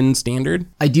down in Standard?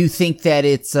 I do think that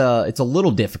it's a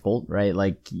little difficult, right?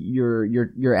 Like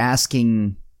you're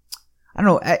asking, I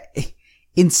don't know,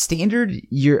 in Standard,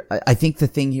 I think the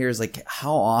thing here is like,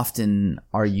 how often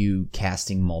are you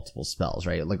casting multiple spells,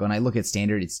 right? Like when I look at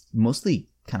Standard, it's mostly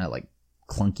kind of like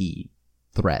clunky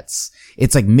threats.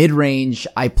 It's like mid-range,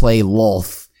 I play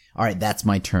Lolth. All right, that's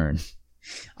my turn.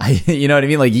 You know what I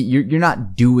mean? Like you're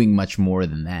not doing much more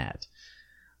than that.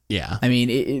 Yeah. I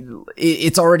mean,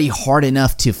 it's already hard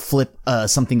enough to flip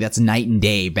something that's night and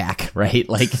day back, right?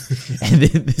 Like, and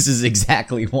this is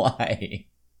exactly why.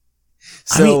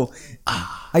 So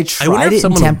I tried wonder if it in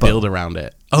someone Tempo. would build around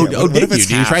it. Oh, did you? Did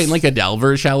you try it in like a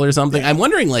Delver shell or something? I'm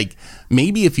wondering, like,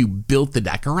 maybe if you built the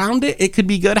deck around it, it could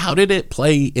be good. How did it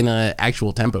play in an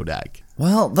actual Tempo deck?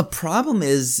 Well, the problem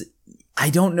is I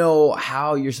don't know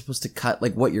how you're supposed to cut,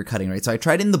 like what you're cutting, right? So I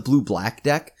tried in the blue-black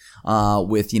deck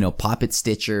with, Poppet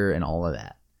Stitcher and all of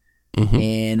that. Mm-hmm.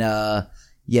 And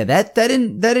yeah, that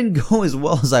didn't go as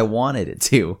well as I wanted it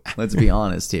to. Let's be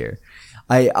honest here.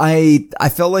 I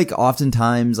felt like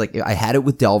oftentimes, like I had it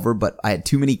with Delver, but I had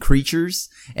too many creatures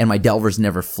and my Delvers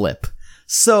never flip.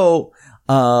 So,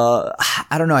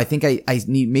 I don't know. I think I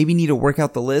need to work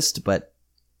out the list, but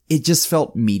it just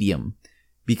felt medium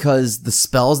because the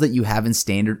spells that you have in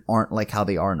Standard aren't like how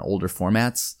they are in older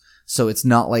formats. So it's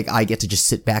not like I get to just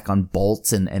sit back on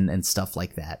bolts and stuff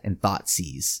like that and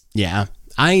Thoughtseize. Yeah.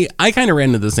 I kind of ran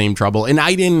into the same trouble, and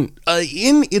I didn't,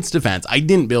 in its defense, I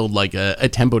didn't build like a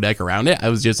tempo deck around it. I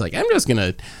was just like, I'm just going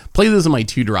to play this in my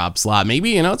 2-drop slot.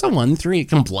 Maybe, it's a 1/3, it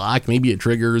can block, maybe it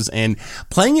triggers, and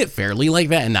playing it fairly like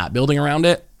that and not building around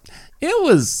it, It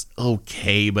was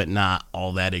okay, but not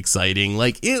all that exciting.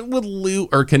 Like, it would loot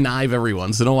or connive every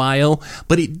once in a while,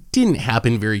 but it didn't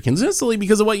happen very consistently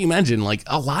because of what you mentioned. Like,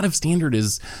 a lot of standard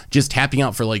is just tapping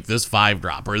out for like this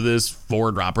 5-drop or this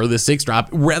 4-drop or this 6-drop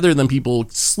rather than people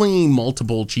slinging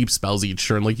multiple cheap spells each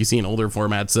turn like you see in older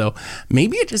formats. So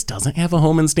maybe it just doesn't have a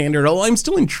home in standard, although I'm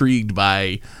still intrigued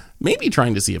by maybe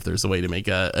trying to see if there's a way to make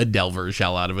a Delver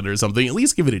shell out of it or something, at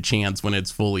least give it a chance when it's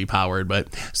fully powered. But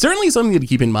certainly something to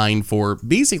keep in mind for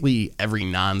basically every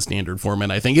non-standard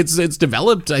format. I think it's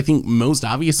developed, I think, most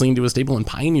obviously into a staple in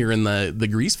Pioneer in the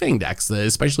Greasefang decks,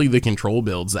 especially the control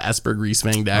builds, the Esper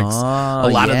Greasefang decks. A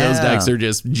lot of those decks are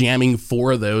just jamming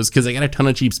for those because they got a ton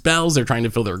of cheap spells. They're trying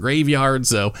to fill their graveyard.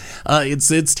 So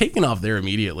it's taken off there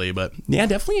immediately. But yeah,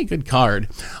 definitely a good card.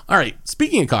 All right,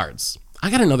 speaking of cards, I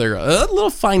got another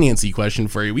little financy question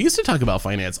for you. We used to talk about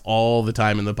finance all the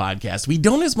time in the podcast. We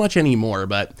don't as much anymore,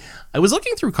 but I was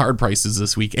looking through card prices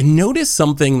this week and noticed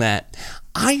something that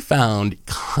I found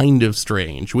kind of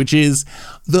strange, which is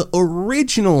the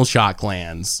original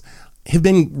Shocklands have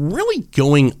been really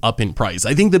going up in price.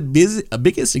 I think the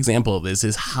biggest example of this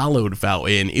is Hallowed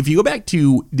Fountain. If you go back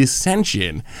to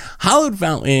Dissension, Hallowed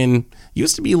Fountain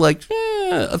used to be like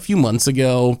a few months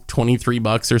ago,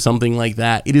 $23 or something like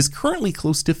that. It is currently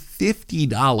close to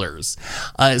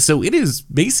 $50. So it is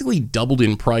basically doubled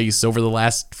in price over the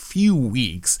last few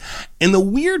weeks. And the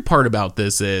weird part about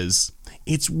this is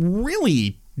it's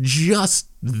really just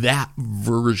that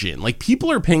version. Like,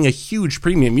 people are paying a huge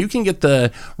premium. You can get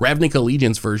the Ravnica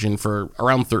Allegiance version for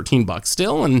around $13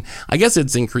 still, and I guess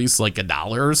it's increased like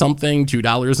 $1 or something,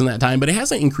 $2 in that time, but it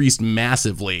hasn't increased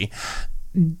massively.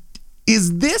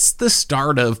 Is this the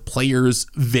start of players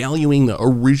valuing the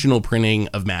original printing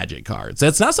of Magic cards?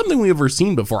 That's not something we've ever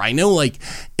seen before. I know, like,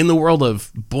 in the world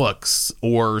of books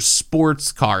or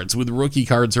sports cards with rookie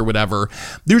cards or whatever,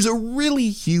 there's a really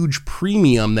huge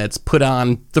premium that's put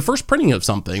on the first printing of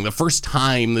something, the first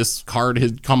time this card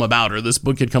had come about or this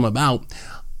book had come about.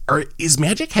 Or is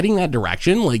Magic heading that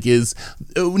direction? Like,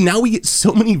 now we get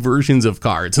so many versions of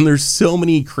cards and there's so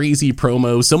many crazy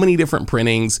promos, so many different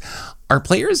printings. Are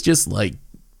players just like,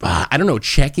 I don't know,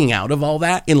 checking out of all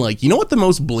that? And like, you know what the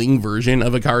most bling version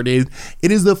of a card is?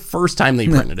 It is the first time they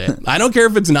printed it. I don't care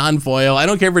if it's non-foil. I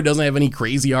don't care if it doesn't have any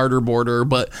crazy art or border,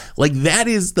 but like, that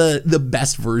is the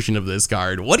best version of this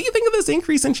card. What do you think of this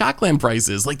increase in Shockland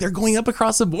prices? Like, they're going up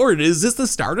across the board. Is this the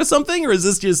start of something, or is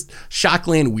this just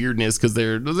Shockland weirdness because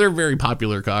they're very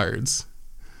popular cards?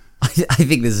 I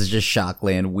think this is just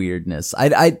Shockland weirdness.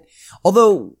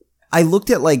 Although I looked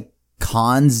at like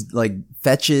cons, like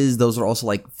fetches, those are also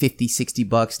like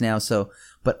 $50-$60 now. So,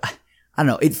 but I don't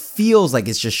know. It feels like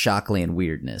it's just Shockland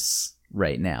weirdness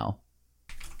right now.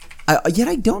 Yet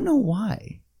I don't know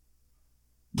why.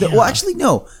 Yeah. Well, actually,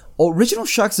 no. Original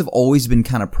Shocks have always been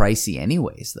kind of pricey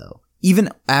anyways, though. Even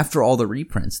after all the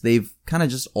reprints, they've kind of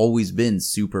just always been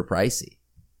super pricey.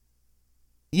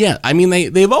 Yeah, I mean,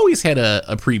 they've always had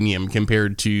a premium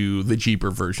compared to the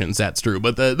cheaper versions, that's true,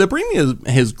 but the premium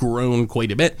has grown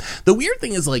quite a bit. The weird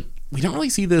thing is, like, we don't really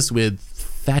see this with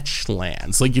fetch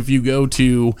lands. Like, if you go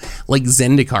to, like,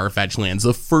 Zendikar fetch lands,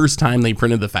 the first time they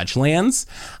printed the fetch lands,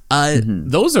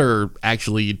 those are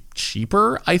actually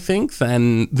cheaper, I think,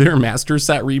 than their Master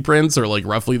Set reprints, or, like,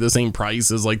 roughly the same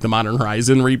price as, like, the Modern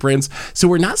Horizon reprints. So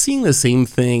we're not seeing the same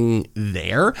thing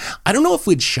there. I don't know if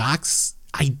with Shocks,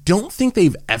 I don't think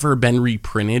they've ever been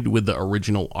reprinted with the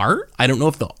original art. I don't know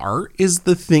if the art is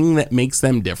the thing that makes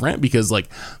them different, because like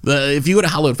if you go to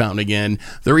Hallowed Fountain again,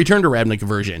 the Return to Ravnica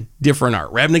version, different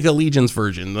art, Ravnica Allegiance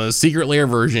version, the Secret Lair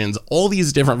versions, all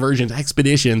these different versions,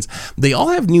 Expeditions, they all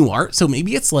have new art. So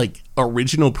maybe it's like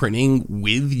original printing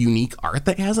with unique art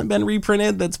that hasn't been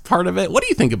reprinted. That's part of it. What do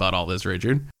you think about all this,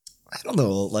 Richard? I don't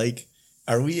know. Like,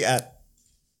 are we at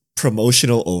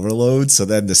promotional overload, so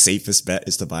then the safest bet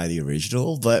is to buy the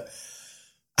original? But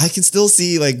I can still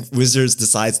see like Wizards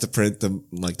decides to print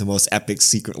the most epic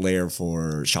Secret Lair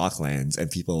for Shocklands and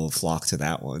people flock to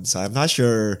that one. So I'm not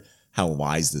sure how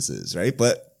wise this is, right?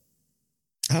 But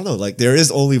I don't know, like, there is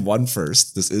only one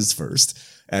first. This is first,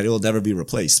 and it will never be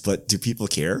replaced. But do people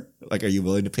care? Like, are you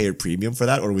willing to pay a premium for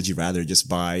that, or would you rather just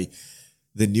buy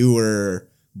the newer,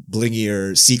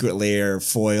 blingier Secret Lair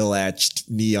foil etched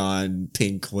neon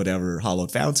pink whatever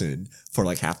Hallowed Fountain for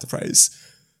like half the price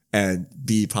and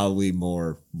be probably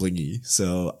more blingy?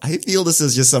 So I feel this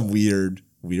is just some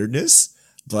weirdness,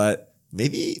 but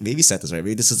maybe Seth is right.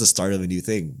 Maybe this is the start of a new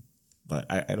thing,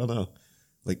 but I don't know.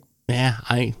 Like, yeah,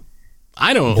 I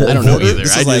don't know either.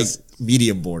 This is like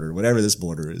medium border, whatever this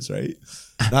border is, right?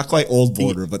 Not quite old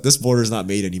border, but this border is not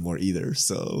made anymore either.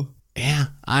 So Yeah,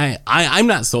 I'm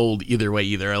not sold either way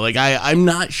either. Like I'm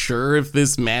not sure if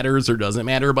this matters or doesn't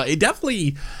matter, but it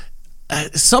definitely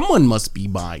someone must be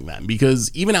buying them, because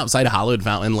even outside of Hallowed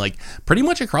Fountain, like pretty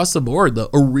much across the board, the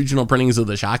original printings of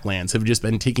the Shocklands have just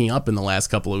been ticking up in the last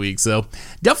couple of weeks. So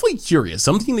definitely curious,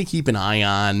 something to keep an eye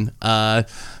on.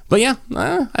 But yeah,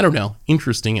 I don't know.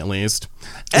 Interesting at least.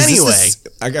 Anyway,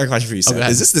 I got a question for you, Seth. go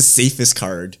ahead. Is this the safest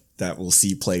card that we'll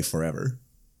see play forever?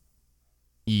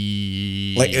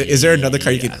 Like, is there another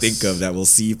card you can think of that we'll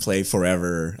see play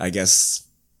forever? I guess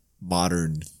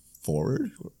modern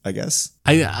forward, I guess.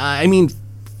 I mean,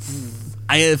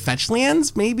 fetch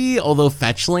lands maybe, although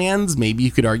fetch lands, maybe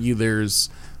you could argue there's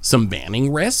some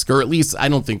banning risk, or at least I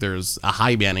don't think there's a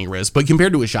high banning risk, but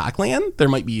compared to a shock land,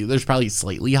 there's probably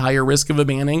slightly higher risk of a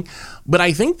banning. But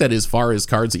I think that as far as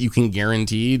cards that you can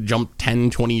guarantee jump 10,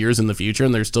 20 years in the future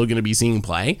and they're still going to be seeing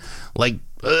play, like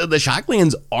the shock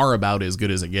lands are about as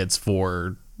good as it gets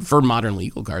for modern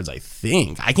legal cards. I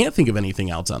think I can't think of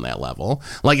anything else on that level.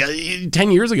 Like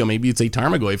 10 years ago, maybe you'd say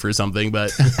Tarmogoyf or something,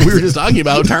 but we were just talking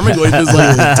about Tarmogoyf is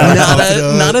like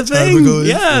not a thing. Tarmogoyf.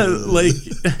 Yeah, like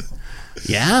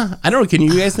yeah, I don't know. Can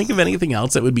you guys think of anything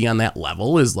else that would be on that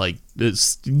level? Is like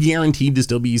it's guaranteed to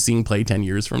still be seeing play 10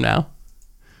 years from now?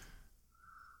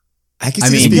 I can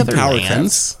see this being other Powercraft.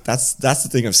 lands? That's the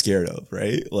thing I'm scared of,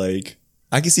 right? Like,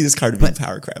 I can see this card being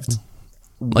Powercraft.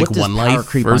 Like What does one power life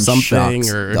creep or on something,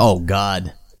 shocks? or Oh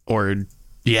God. or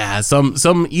yeah,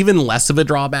 some even less of a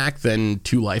drawback than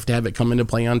 2 life to have it come into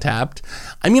play untapped.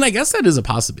 I mean, I guess that is a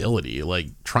possibility. Like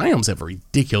Triumphs have a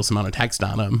ridiculous amount of text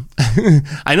on them.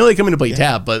 I know they come into play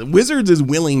tap, but Wizards is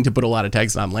willing to put a lot of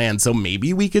text on land, so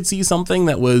maybe we could see something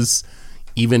that was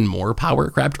even more power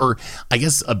craft. Or I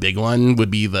guess a big one would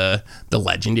be the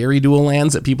legendary dual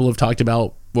lands that people have talked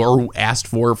about or asked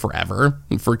for forever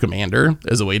for Commander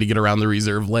as a way to get around the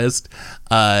reserve list.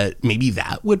 Maybe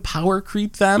that would power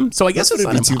creep them. So I guess it's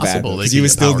not impossible. Because you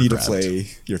would still need to play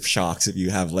your shocks if you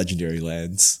have legendary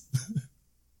lands.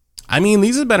 I mean,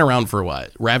 these have been around for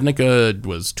what? Ravnica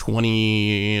was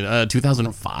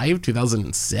 2005,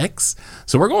 2006.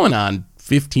 So we're going on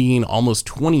 15, almost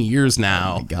 20 years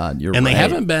now. Oh my God, you're and right. they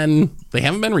haven't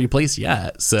been replaced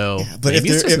yet. So But maybe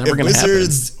it's just never if going to happen.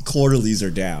 Wizards quarterlies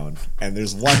are down and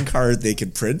there's one card they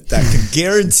can print that can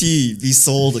guarantee be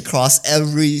sold across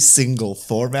every single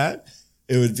format,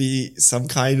 it would be some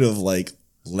kind of like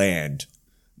land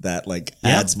that like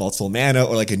adds multiple mana,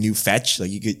 or like a new fetch.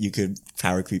 Like you could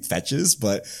power creep fetches,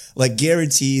 but like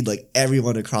guaranteed, like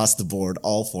everyone across the board,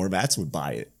 all formats would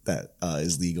buy it. That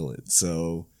is legal in.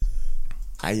 So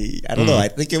I don't know. I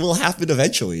think it will happen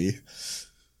eventually.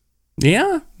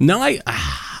 Yeah. No,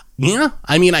 yeah.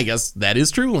 I mean, I guess that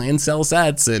is true. Land sell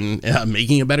sets, and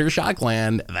making a better shock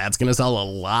land, that's going to sell a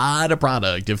lot of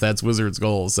product if that's Wizards'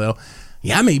 goal. So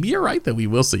yeah, maybe you're right that we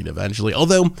will see it eventually.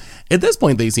 Although at this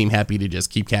point, they seem happy to just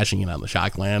keep cashing in on the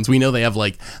shocklands. We know they have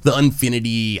like the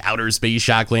Infinity Outer Space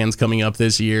shocklands coming up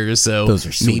this year, so Those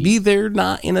are sweet. maybe they're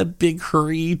not in a big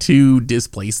hurry to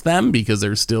displace them because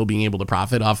they're still being able to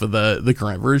profit off of the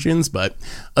current versions. But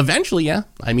eventually, yeah,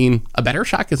 I mean, a better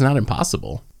shock is not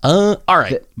impossible. All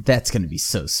right. That's gonna be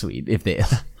so sweet if they.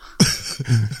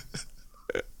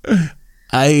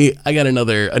 I got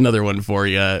another one for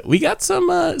you. We got some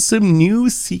new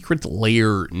Secret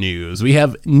Lair news. We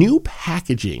have new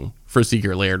packaging for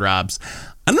Secret Lair drops.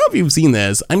 I don't know if you've seen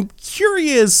this. I'm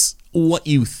curious what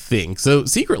you think. So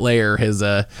Secret Lair has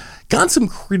gotten some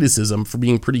criticism for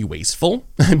being pretty wasteful,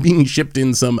 being shipped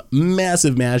in some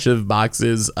massive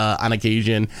boxes on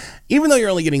occasion, even though you're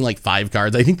only getting like 5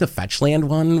 cards. I think the Fetchland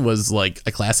one was like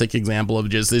a classic example of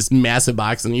just this massive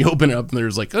box, and you open it up and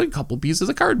there's like a couple pieces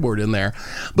of cardboard in there.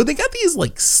 But they got these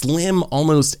like slim,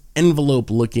 almost envelope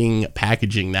looking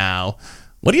packaging now.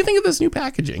 What do you think of this new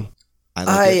packaging?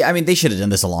 I mean, they should have done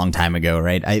this a long time ago,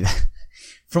 right?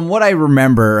 From what I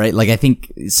remember, right, like I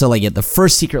think so. Like at the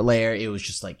first Secret Lair, it was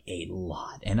just like a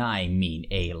lot, and I mean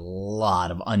a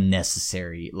lot of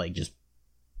unnecessary, like just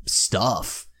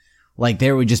stuff. Like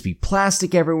there would just be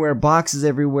plastic everywhere, boxes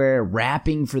everywhere,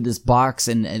 wrapping for this box,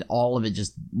 and all of it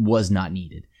just was not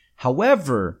needed.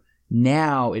 However,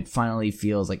 now it finally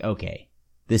feels like okay,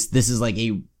 this is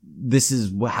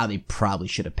how they probably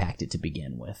should have packed it to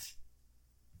begin with.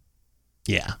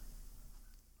 Yeah.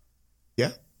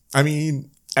 Yeah. I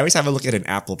mean, every time I look at an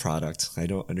Apple product, I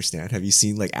don't understand. Have you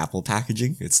seen like Apple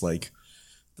packaging? It's like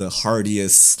the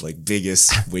hardiest, like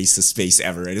biggest waste of space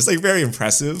ever. And it's like very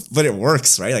impressive, but it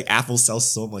works, right? Like Apple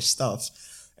sells so much stuff.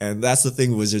 And that's the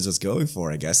thing Wizards was going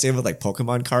for, I guess. Same with like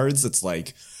Pokemon cards. It's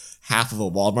like half of a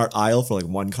Walmart aisle for like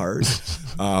one card.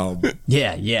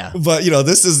 Yeah. But,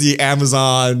 this is the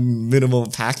Amazon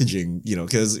minimum packaging,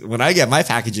 because when I get my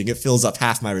packaging, it fills up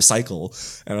half my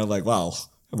recycle. And I'm like, wow,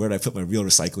 where did I put my real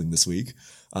recycling this week?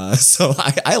 So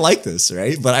I like this,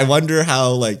 right? But I wonder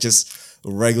how like just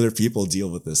regular people deal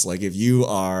with this. Like if you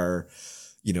are,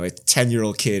 a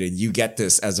 10-year-old kid and you get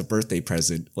this as a birthday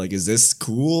present, like, is this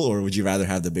cool or would you rather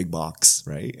have the big box,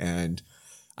 right? And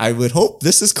I would hope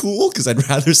this is cool because I'd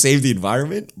rather save the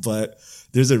environment, but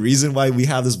there's a reason why we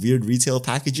have this weird retail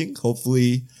packaging.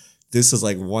 Hopefully this is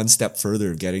like one step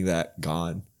further of getting that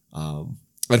gone. And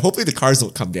hopefully the cars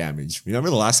don't come damaged.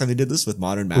 Remember the last time they did this with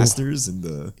Modern Masters and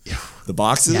the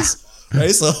boxes? Yeah.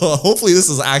 Right? So hopefully this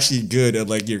is actually good and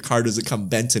like your car doesn't come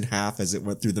bent in half as it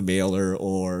went through the mailer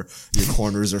or your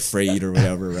corners are frayed or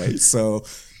whatever, right? So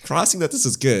crossing that this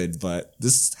is good, but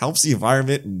this helps the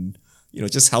environment and,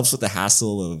 just helps with the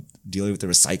hassle of dealing with the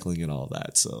recycling and all of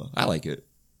that. So I like it.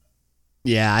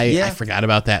 Yeah, I forgot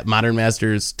about that. Modern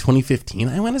Masters 2015,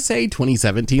 I want to say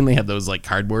 2017, they had those like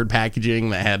cardboard packaging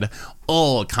that had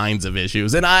all kinds of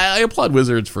issues. And I applaud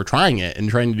Wizards for trying it and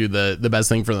trying to do the best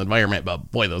thing for the environment.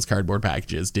 But boy, those cardboard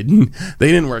packages didn't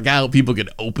work out. People could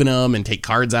open them and take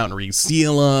cards out and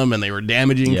reseal them, and they were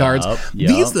damaging cards. Yep.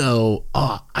 These though,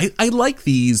 I like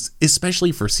these,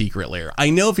 especially for Secret Lair.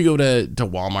 I know if you go to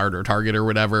Walmart or Target or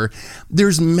whatever,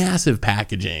 there's massive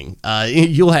packaging.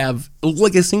 You'll have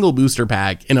like a single booster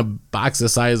pack in a box the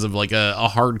size of like a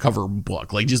hardcover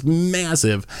book, like just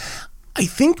massive. I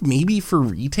think maybe for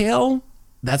retail,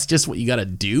 that's just what you got to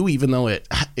do, even though it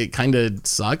kind of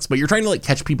sucks. But you're trying to like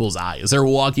catch people's eyes. They're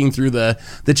walking through the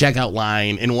checkout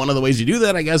line. And one of the ways you do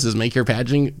that, I guess, is make your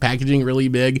packaging really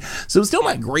big. So it's still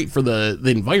not great for the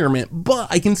environment, but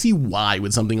I can see why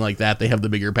with something like that, they have the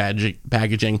bigger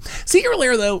packaging. Secret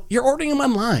Lair, though, you're ordering them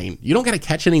online. You don't got to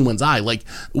catch anyone's eye. Like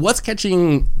what's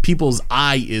catching people's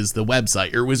eye is the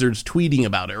website or Wizards tweeting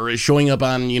about it or is showing up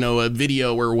on, a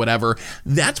video or whatever.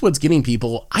 That's what's getting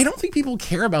people. I don't think people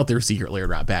care about their Secret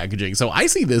Lair drop packaging. So I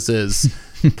see this as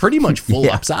pretty much full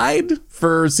upside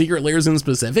for Secret Lairs in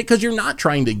specific, because you're not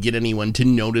trying to get anyone to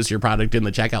notice your product in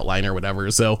the checkout line or whatever.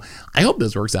 So I hope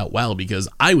this works out well, because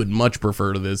I would much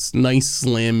prefer to this nice,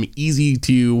 slim, easy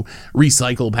to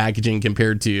recycle packaging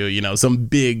compared to, some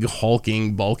big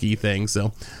hulking, bulky thing.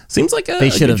 So seems like they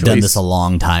should have done this a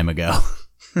long time ago.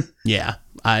 Yeah,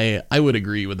 I would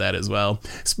agree with that as well.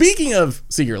 Speaking of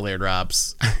Secret Lair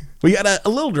drops, we got a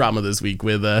little drama this week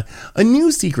with a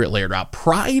new Secret Lair drop,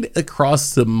 Pride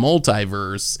Across the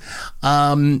Multiverse.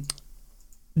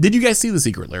 Did you guys see the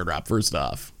Secret Lair drop first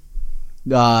off?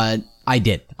 I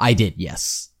did,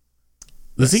 yes.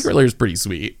 The Secret Lair is pretty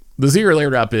sweet. The Secret Lair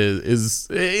drop is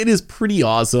pretty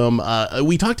awesome.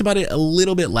 We talked about it a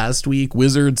little bit last week.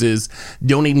 Wizards is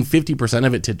donating 50%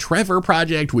 of it to Trevor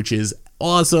Project, which is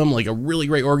awesome, like a really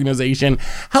great organization.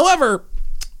 However,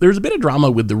 there's a bit of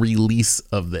drama with the release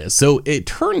of this. So it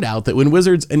turned out that when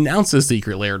Wizards announced the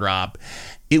Secret Lair drop,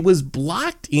 it was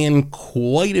blocked in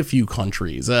quite a few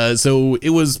countries. So it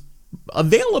was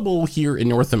available here in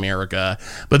North America,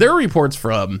 but there are reports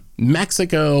from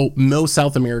Mexico, most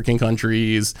South American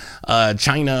countries,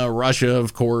 China, Russia,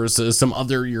 of course, some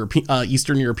other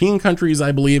Eastern European countries,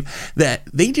 I believe, that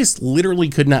they just literally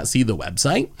could not see the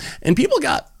website. And people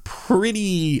got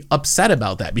pretty upset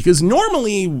about that, because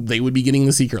normally they would be getting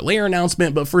the Secret Lair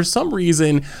announcement, but for some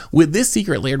reason with this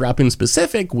Secret Lair drop in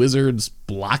specific, Wizards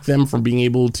blocked them from being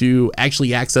able to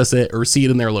actually access it or see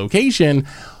it in their location.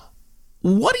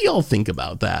 What do y'all think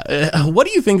about that? What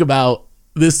do you think about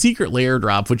the Secret Lair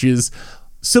drop, which is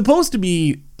supposed to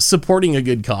be supporting a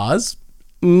good cause,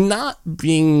 not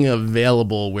being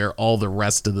available where all the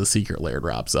rest of the Secret Lair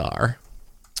drops are?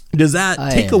 Does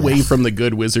that take away from the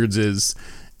good Wizards is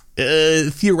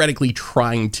theoretically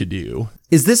trying to do?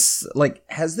 Is this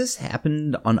has this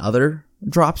happened on other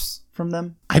drops from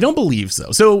them? I don't believe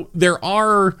so. So there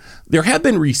have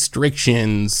been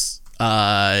restrictions.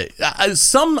 I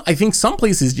think some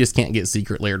places just can't get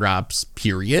Secret Lair drops,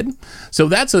 period. So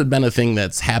that's been a thing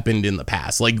that's happened in the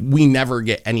past. Like, we never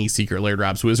get any Secret Lair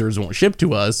drops. Wizards won't ship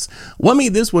to us. What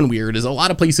made this one weird is a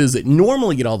lot of places that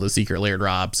normally get all the Secret Lair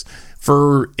drops,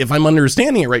 for, if I'm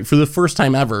understanding it right, for the first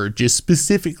time ever, just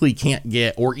specifically can't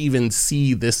get or even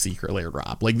see this Secret Lair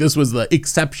drop. Like, this was the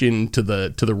exception to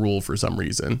the rule for some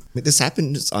reason. This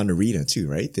happens on Arena too,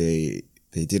 right? They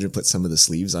didn't put some of the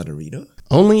sleeves on Arena?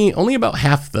 Only about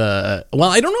half the... Well,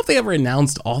 I don't know if they ever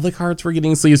announced all the cards were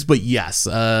getting sleeves, but yes,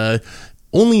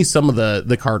 only some of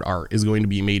the card art is going to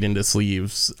be made into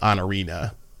sleeves on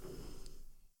Arena.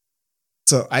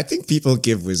 So I think people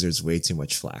give Wizards way too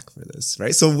much flack for this,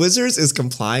 right? So Wizards is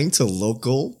complying to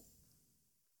local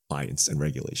compliance and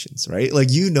regulations, right? Like,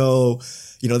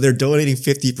 they're donating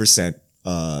 50%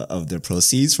 of their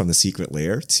proceeds from the secret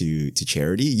lair to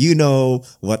charity. You know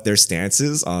what their stance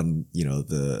is on,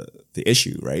 the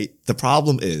issue, right? The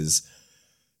problem is,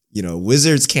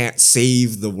 Wizards can't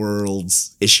save the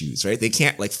world's issues, right? They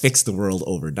can't like fix the world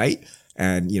overnight.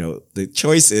 And, the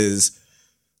choice is,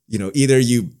 either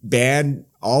you ban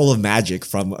all of Magic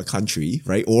from a country,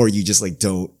 right? Or you just like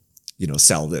don't,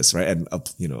 sell this, right? And,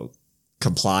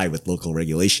 comply with local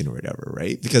regulation or whatever,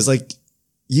 right? Because like,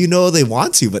 they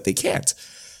want to, but they can't.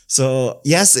 So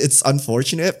yes, it's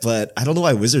unfortunate, but I don't know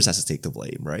why Wizards has to take the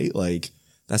blame, right? Like,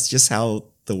 that's just how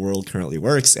the world currently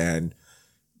works. And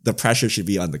the pressure should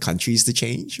be on the countries to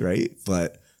change, right?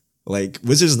 But like,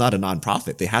 Wizards is not a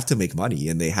nonprofit. They have to make money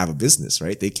and they have a business,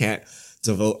 right? They can't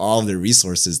devote all of their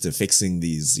resources to fixing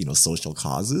these, social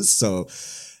causes. So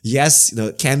yes,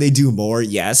 can they do more?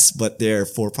 Yes, but they're a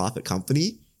for-profit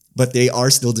company, but they are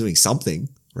still doing something,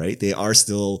 right? They are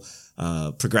still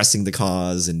progressing the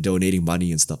cause and donating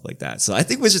money and stuff like that. So I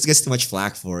think Wizards gets too much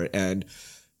flack for it. And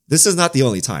this is not the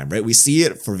only time, right? We see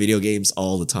it for video games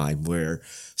all the time where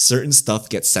certain stuff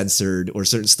gets censored or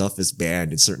certain stuff is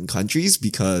banned in certain countries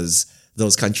because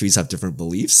those countries have different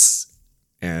beliefs.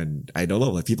 And I don't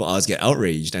know, like people always get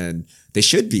outraged and they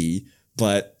should be,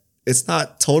 but it's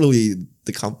not totally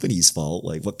the company's fault.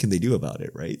 Like, what can they do about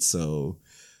it, right? So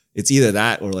it's either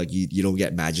that or like you don't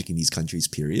get Magic in these countries,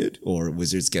 period, or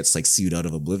Wizards gets like sued out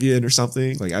of oblivion or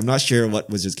something. Like, I'm not sure what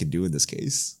Wizards can do in this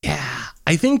case. Yeah,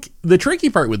 I think the tricky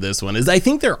part with this one is I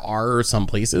think there are some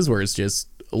places where it's just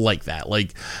like that,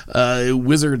 like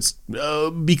Wizards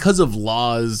because of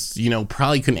laws,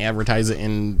 probably couldn't advertise it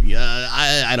in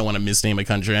I don't want to misname a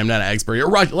country, I'm not an expert, or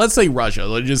Russia, let's say Russia,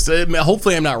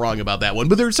 hopefully I'm not wrong about that one,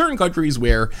 but there are certain countries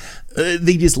where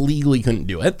they just legally couldn't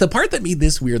do it. The part that made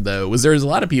this weird though was there's a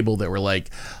lot of people that were like,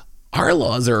 our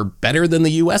laws are better than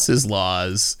the US's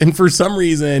laws. And for some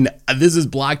reason, this is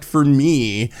blocked for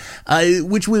me,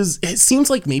 it seems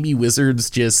like maybe Wizards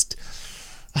just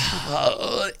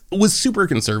was super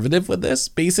conservative with this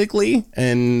basically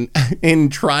and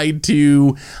tried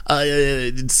to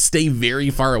stay very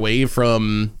far away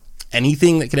from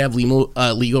anything that could have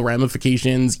legal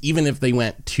ramifications, even if they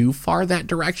went too far that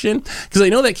direction. Because I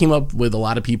know that came up with a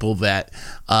lot of people that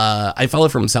I follow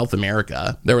from South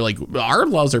America. They were like, our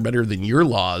laws are better than your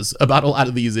laws about a lot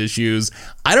of these issues.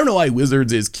 I don't know why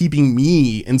Wizards is keeping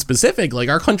me in specific. Like,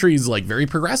 our country is like very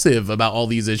progressive about all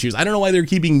these issues. I don't know why they're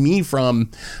keeping me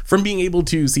from being able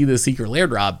to see the secret lair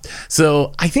drop.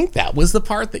 So I think that was the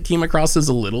part that came across as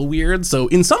a little weird. So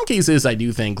in some cases, I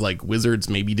do think like Wizards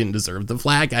maybe didn't deserve the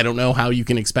flag. I don't know how you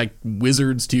can expect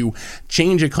Wizards to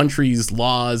change a country's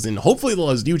laws, and hopefully the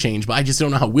laws do change, but I just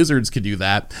don't know how Wizards could do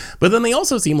that. But then they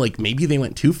also seem like maybe they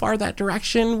went too far that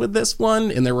direction with this one,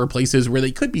 and there were places where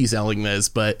they could be selling this,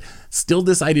 but still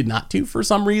decided not to for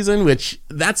some reason, which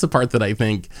that's the part that I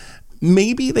think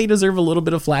maybe they deserve a little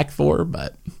bit of flack for,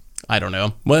 but I don't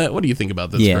know. What do you think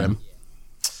about this, Grim?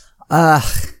 Yeah,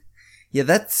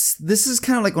 this is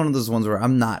kind of like one of those ones where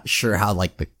I'm not sure how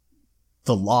like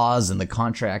the laws and the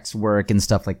contracts work and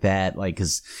stuff like that. Like,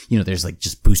 cause, there's like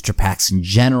just booster packs in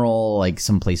general. Like,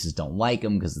 some places don't like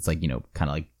them because it's like, kind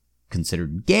of like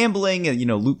considered gambling and,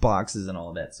 loot boxes and all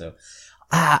of that. So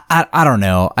I don't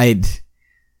know.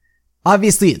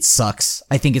 Obviously it sucks.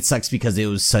 I think it sucks because it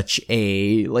was such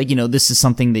a, like, this is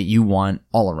something that you want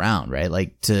all around, right?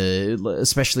 Like,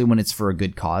 especially when it's for a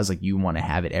good cause, like you want to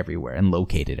have it everywhere and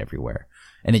locate it everywhere.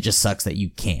 And it just sucks that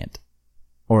you can't,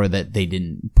 or that they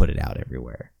didn't put it out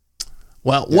everywhere.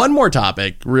 Well, one more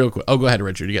topic real quick. Oh, go ahead,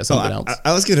 Richard. You got something else?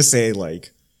 I was going to say,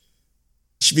 like,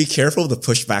 should be careful to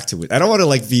push back to it. I don't want to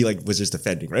like be like Wizards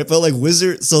defending, right? But like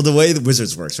so the way the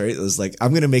Wizards works, right, is like,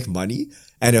 I'm going to make money.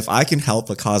 And if I can help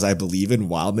a cause I believe in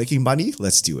while making money,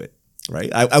 let's do it.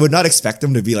 Right. I would not expect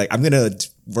them to be like, I'm going to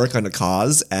work on a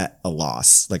cause at a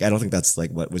loss. Like, I don't think that's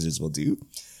like what Wizards will do.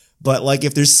 But like,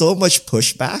 if there's so much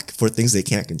pushback for things they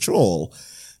can't control,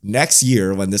 next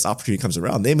year when this opportunity comes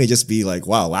around, they may just be like,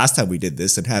 wow, last time we did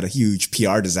this and had a huge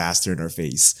PR disaster in our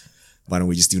face. Why don't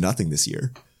we just do nothing this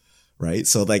year? Right.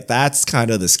 So like, that's kind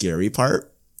of the scary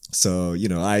part. So,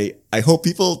 I hope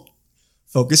people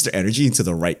focus their energy into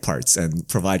the right parts and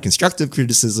provide constructive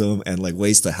criticism and like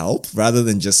ways to help rather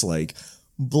than just like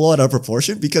blow it out of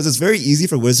proportion, because it's very easy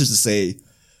for Wizards to say,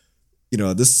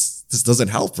 this doesn't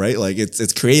help, right? Like,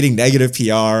 it's creating negative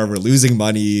PR, we're losing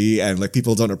money, and like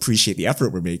people don't appreciate the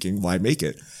effort we're making. Why make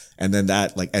it? And then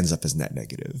that like ends up as net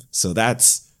negative. So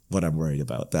that's what I'm worried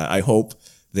about. That I hope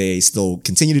they still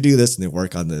continue to do this and they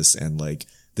work on this and like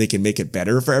they can make it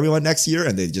better for everyone next year,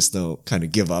 and they just don't kind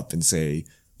of give up and say,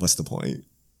 what's the point?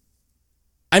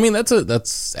 I mean,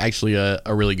 that's actually a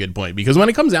really good point, because when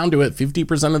it comes down to it,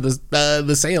 50% of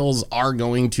the sales are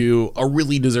going to a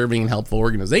really deserving and helpful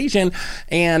organization.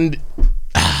 And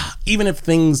even if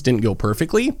things didn't go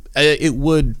perfectly, it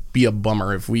would be a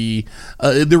bummer if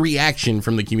the reaction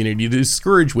from the community to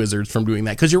discourage Wizards from doing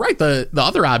that. Because you're right, the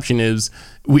other option is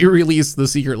we release the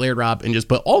secret lair drop and just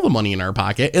put all the money in our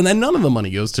pocket, and then none of the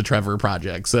money goes to Trevor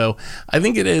Project. So I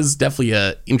think it is definitely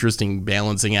a interesting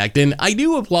balancing act. And I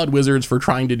do applaud Wizards for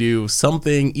trying to do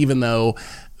something, even though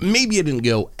maybe it didn't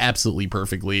go absolutely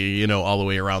perfectly, all the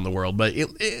way around the world, but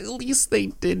at least they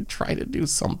did try to do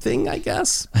something, I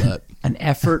guess. But an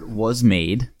effort was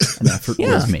made.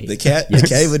 Was made. They can't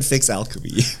even fix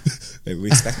alchemy. We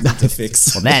expect them to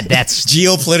fix that's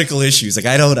geopolitical issues. Like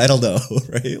I don't know,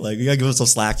 right? Like we gotta give them some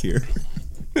slack here.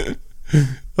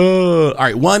 All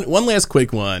right, one last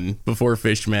quick one before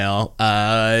fish mail.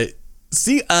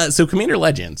 So Commander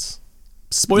Legends.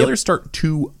 Spoilers start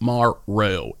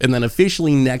tomorrow, and then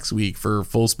officially next week for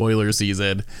full spoiler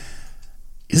season.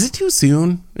 Is it too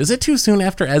soon? Is it too soon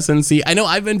after SNC? I know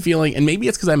I've been feeling, and maybe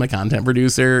it's because I'm a content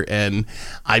producer and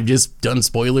I've just done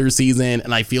spoiler season,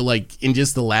 and I feel like in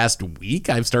just the last week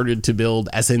I've started to build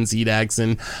SNC decks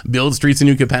and build Streets of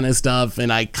New Capenna stuff,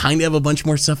 and I kind of have a bunch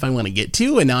more stuff I want to get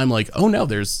to, and now I'm like, oh no,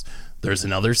 there's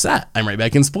another set. I'm right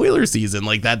back in spoiler season.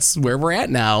 Like that's where we're at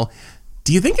now.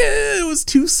 Do you think it was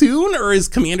too soon, or is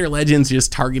Commander Legends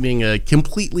just targeting a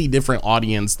completely different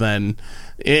audience than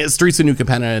Streets of New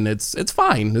Capenna, and it's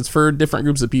fine. It's for different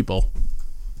groups of people.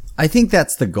 I think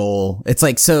that's the goal. It's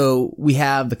like, so we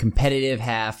have the competitive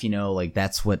half, like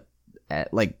that's what,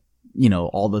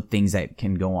 all the things that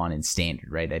can go on in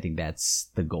standard, right? I think that's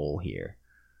the goal here.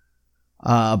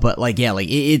 But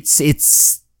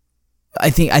it's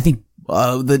I think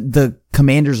the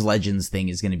Commander's Legends thing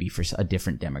is going to be for a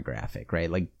different demographic,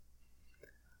 right? Like,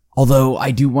 although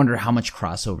I do wonder how much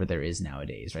crossover there is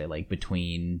nowadays, right? Like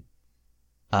between,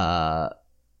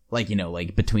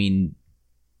 between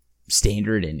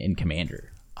Standard and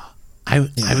Commander. I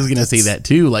was going to say that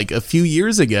too. Like a few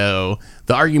years ago,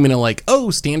 the argument of like,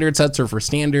 oh, Standard sets are for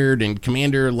Standard and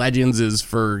Commander Legends is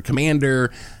for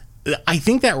Commander. I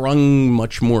think that rung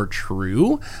much more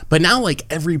true, but now like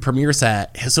every Premier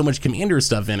set has so much Commander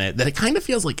stuff in it that it kind of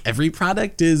feels like every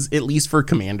product is at least for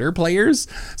Commander players.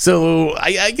 So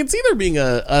I can see there being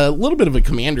a little bit of a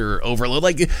Commander overload,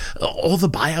 like all the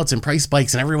buyouts and price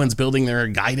spikes, and everyone's building their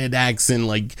guided decks and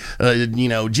like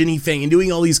Ginny Fang and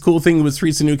doing all these cool things with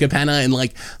Streets of New Capenna, and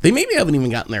like they maybe haven't even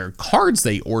gotten their cards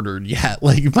they ordered yet.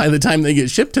 Like by the time they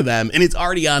get shipped to them, and it's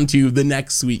already on to the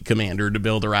next sweet Commander to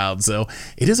build around. So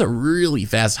it is a really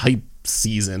fast hype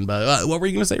season. But what were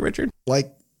you going to say, Richard?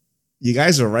 Like, you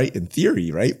guys are right in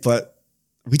theory, right? But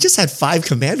we just had 5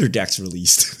 Commander decks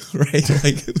released, right?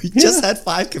 Like, we just had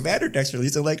 5 Commander decks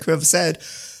released. And like Kriv said,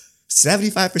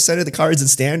 75% of the cards in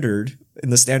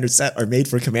the standard set are made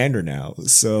for Commander now.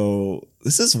 So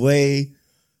this is way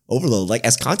overload. Like,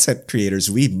 as content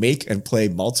creators, we make and play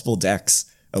multiple decks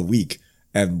a week,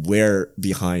 and we're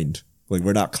behind. Like,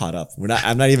 we're not caught up.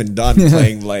 I'm not even done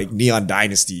playing like Neon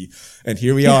Dynasty. And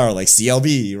here we are, like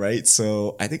CLB, right?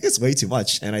 So I think it's way too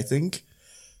much. And I think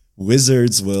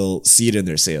Wizards will see it in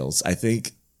their sales. I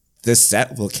think this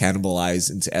set will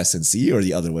cannibalize into SNC or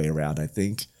the other way around. I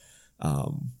think,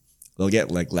 they'll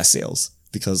get like less sales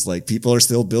because like people are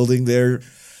still building their,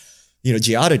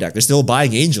 Giada deck. They're still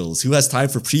buying Angels. Who has time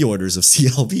for pre-orders of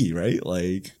CLB, right?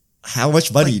 Like, how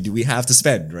much money do we have to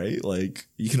spend, right? Like,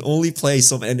 you can only play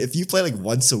and if you play like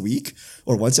once a week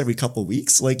or once every couple of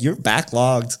weeks, like you're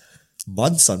backlogged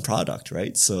months on product,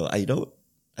 right? So I don't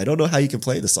know how you can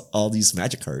play all these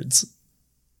Magic cards.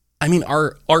 I mean,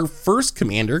 our first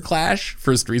Commander Clash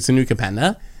for Streets of New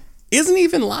Capenna isn't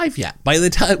even live yet. By the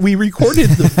time we recorded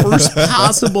the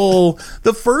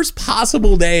first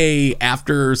possible day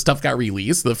after stuff got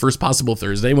released, the first possible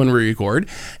Thursday when we record,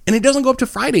 and it doesn't go up to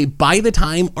Friday. By the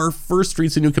time our first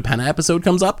Streets of New Capenna episode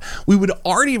comes up, we would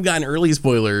already have gotten early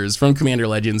spoilers from Commander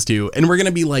Legends 2, and we're going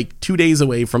to be like 2 days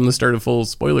away from the start of full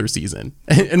spoiler season.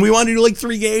 And we want to do like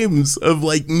 3 games of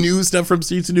like new stuff from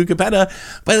Streets of New Capenna.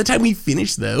 By the time we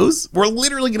finish those, we're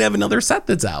literally going to have another set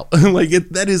that's out.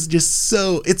 That is just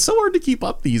it's so hard to keep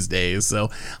up these days.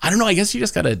 So I don't know, I guess you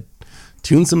just gotta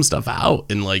tune some stuff out.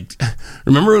 And like,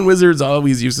 remember when Wizards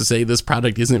always used to say this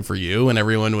product isn't for you and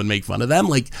everyone would make fun of them?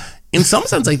 Like, in some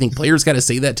sense, I think players got to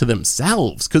say that to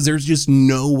themselves, because there's just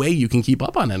no way you can keep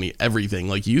up on everything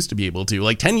like you used to be able to.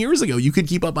 Like 10 years ago, you could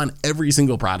keep up on every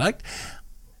single product.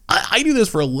 I do this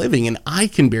for a living, and I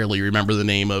can barely remember the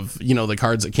name of, the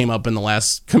cards that came up in the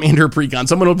last Commander Precon.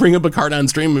 Someone will bring up a card on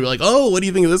stream and be like, "Oh, what do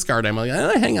you think of this card?" I'm like,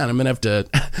 "Hang on, I'm gonna have to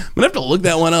look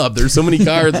that one up. There's so many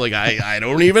cards, like I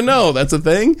don't even know that's a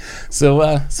thing."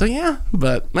 So yeah,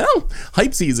 but well,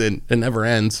 hype season, it never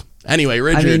ends. Anyway,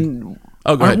 Richard. I mean, go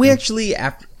aren't ahead. we actually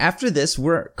after this?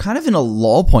 We're kind of in a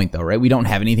lull point, though, right? We don't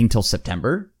have anything till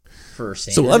September for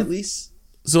standard, at least.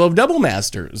 So of Double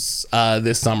Masters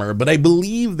this summer, but I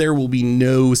believe there will be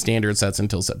no standard sets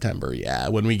until September. Yeah,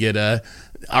 when we get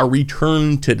our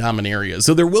return to Dominaria.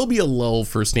 So there will be a lull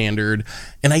for standard,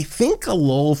 and I think a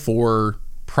lull for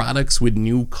products with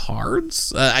new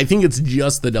cards. I think it's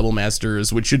just the Double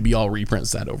Masters, which should be all reprint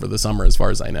set over the summer, as far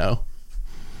as I know.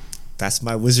 That's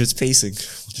my Wizards pacing.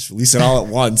 We'll just release it all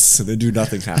at once and then do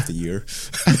nothing half the year.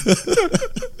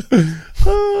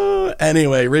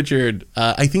 Anyway, Richard,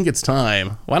 I think it's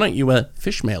time. Why don't you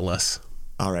fish mail us?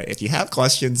 All right. If you have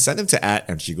questions, send them to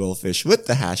 @MGGoldfish with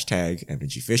the hashtag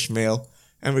MGFishmail,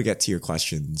 and we'll get to your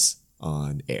questions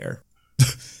on air.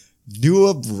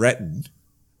 Nua Breton.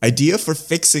 Idea for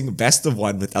fixing best of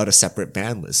one without a separate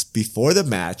ban list. Before the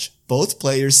match, both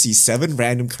players see 7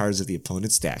 random cards of the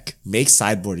opponent's deck, make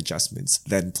sideboard adjustments,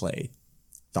 then play.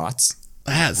 Thoughts?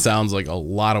 That sounds like a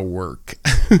lot of work.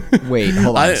 Wait,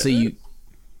 hold on. So you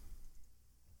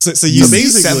see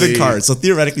 7 cards. So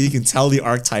theoretically, you can tell the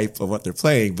archetype of what they're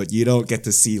playing, but you don't get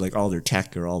to see like all their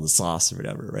tech or all the sauce or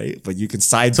whatever, right? But you can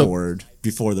sideboard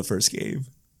before the first game.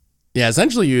 Yeah,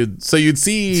 essentially you'd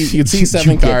see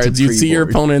 7 cards, you'd see your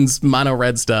opponent's mono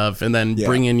red stuff, and then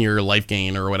bring in your life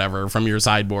gain or whatever from your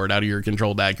sideboard out of your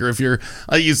control deck. Or if you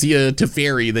see a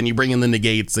Teferi, then you bring in the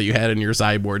negates that you had in your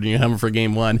sideboard and you have them for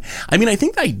game 1. I mean, I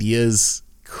think the idea is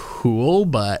cool,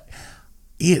 but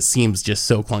it seems just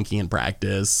so clunky in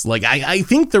practice. Like, I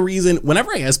think the reason,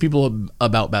 whenever I ask people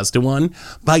about Best of One,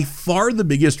 by far the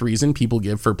biggest reason people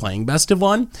give for playing Best of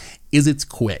One is it's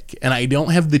quick. And I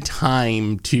don't have the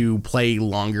time to play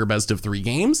longer Best of 3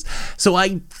 games. So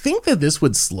I think that this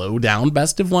would slow down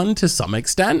Best of One to some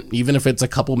extent, even if it's a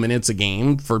couple minutes a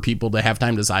game for people to have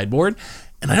time to sideboard.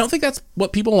 And I don't think that's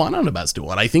what people want on a Best of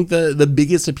One. I think the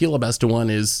biggest appeal of Best of One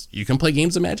is you can play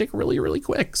games of Magic really, really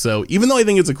quick. So even though I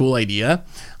think it's a cool idea,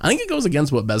 I think it goes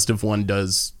against what Best of One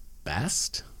does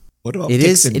best. What about it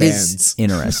picks and bans? Is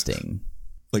interesting.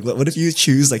 Like, what if you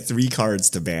choose like 3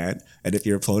 cards to ban, and if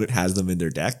your opponent has them in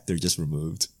their deck, they're just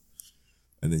removed,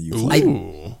 and then you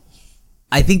play.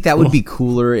 I think that would be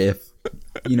cooler if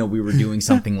we were doing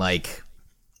something like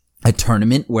a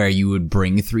tournament where you would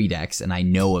bring 3 decks, and I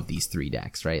know of these 3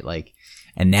 decks, right? Like,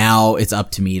 and now it's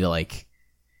up to me to like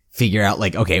figure out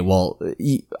like, okay, well,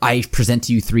 I present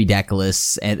to you 3 deck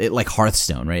lists and like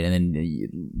Hearthstone, right? And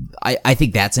then I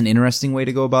think that's an interesting way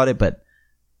to go about it, but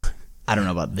I don't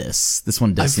know about this. This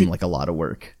one does seem like a lot of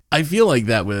work. I feel like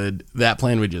that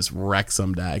plan would just wreck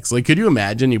some decks. Like, could you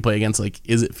imagine you play against like,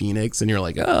 is it Phoenix? And you're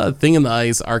like, Thing in the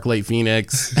Ice, Arclight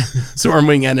Phoenix,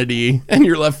 Stormwing Entity, and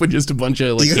you're left with just a bunch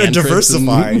of like. You gotta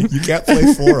diversify. You can't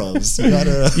play forums.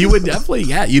 You would definitely,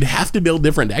 you'd have to build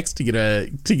different decks to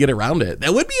get around it.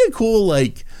 That would be a cool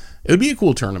like. It would be a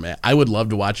cool tournament. I would love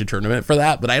to watch a tournament for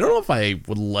that, but I don't know if I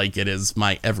would like it as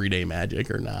my everyday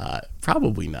Magic or not.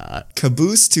 Probably not.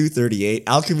 Caboose 238.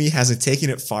 Alchemy hasn't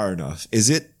taken it far enough.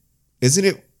 Isn't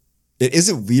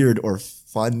it weird or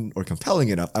fun or compelling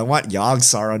enough? I want Yogg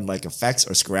Saron like effects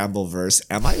or Scramble Verse.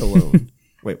 Am I alone?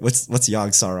 Wait, what's Yogg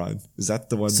Saron? Is that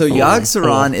the one? So Yogg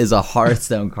Saron is a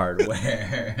Hearthstone card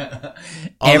where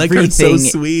that card's so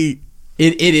sweet.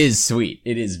 It is sweet.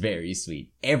 It is very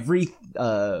sweet. Every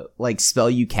like spell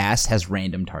you cast has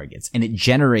random targets, and it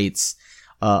generates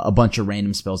a bunch of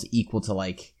random spells equal to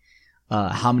like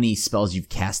how many spells you've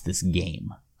cast this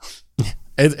game.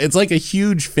 It's like a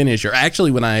huge finisher.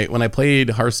 Actually, when I played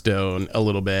Hearthstone a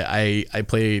little bit, I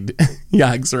played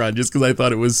Yogg Saron just because I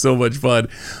thought it was so much fun.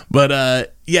 But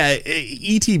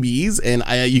ETBs,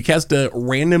 and you cast a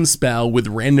random spell with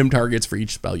random targets for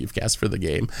each spell you've cast for the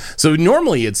game. So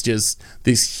normally it's just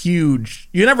this huge,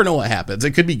 you never know what happens.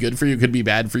 It could be good for you, it could be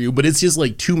bad for you, but it's just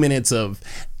like 2 minutes of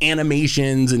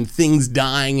animations and things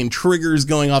dying and triggers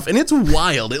going off, and it's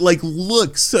wild. It like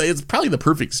looks, it's probably the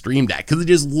perfect stream deck because it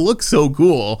just looks so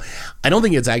cool. I don't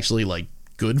think it's actually like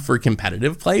good for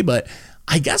competitive play, but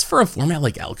I guess for a format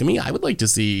like Alchemy, I would like to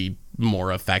see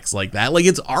more effects like that. Like,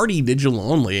 it's already digital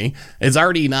only. It's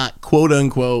already not quote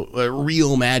unquote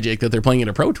real Magic that they're playing in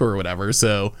a Pro Tour or whatever.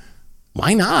 So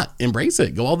why not embrace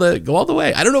it? Go all the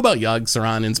way. I don't know about Yogg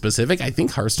Saron in specific. I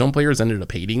think Hearthstone players ended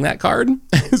up hating that card.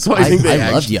 So I think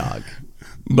I loved Yogg.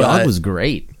 Yogg was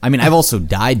great. I mean, I've also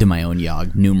died to my own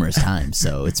Yogg numerous times,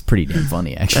 so it's pretty damn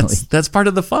funny, actually. That's part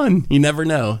of the fun. You never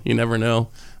know.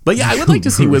 But yeah, I would like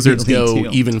to see Wizards Really go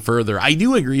do. even further. I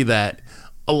do agree that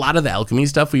a lot of the alchemy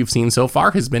stuff we've seen so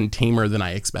far has been tamer than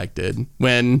I expected.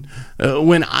 When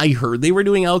I heard they were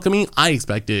doing alchemy, I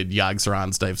expected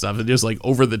Yogg-Saron type stuff and just like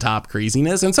over the top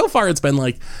craziness. And so far it's been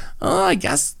like, I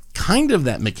guess kind of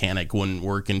that mechanic wouldn't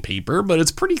work in paper, but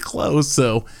it's pretty close.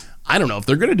 So I don't know if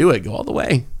they're going to do it. Go all the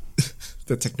way.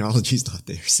 The technology's not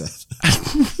there, Seth.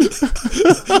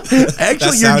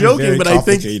 Actually, you're joking, but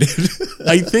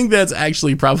I think that's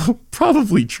actually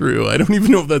probably true. I don't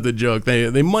even know if that's a joke.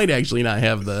 They might actually not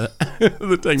have the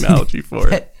the technology for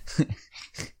it.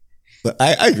 But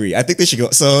I agree. I think they should go.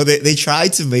 So they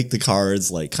tried to make the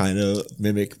cards like kind of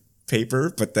mimic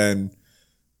paper, but then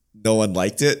no one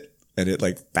liked it. And it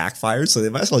like backfired, so they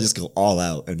might as well just go all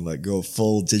out and like go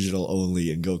full digital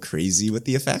only and go crazy with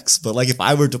the effects. But like if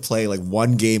I were to play like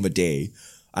one game a day,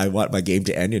 I want my game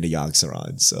to end in a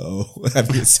Yogg-Saron. So I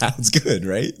mean, it sounds good,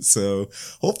 right? So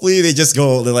hopefully they just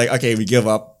go. They're like, okay, we give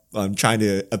up on trying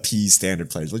to appease standard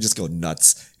players. We'll just go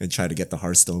nuts and try to get the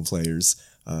Hearthstone players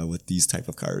with these type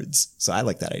of cards. So I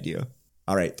like that idea.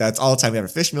 All right, that's all the time we have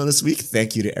for Fish Mail this week.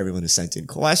 Thank you to everyone who sent in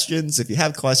questions. If you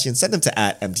have questions, send them to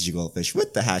 @MTGGoldfish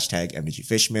with the hashtag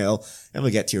MTGFishmail, and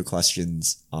we'll get to your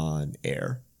questions on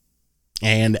air.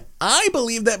 And I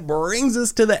believe that brings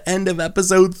us to the end of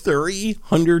episode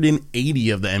 380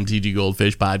 of the MTG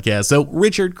Goldfish podcast. So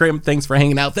Richard Crimp, thanks for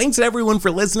hanging out. Thanks to everyone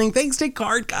for listening. Thanks to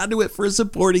Card Conduit for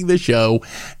supporting the show.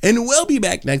 And we'll be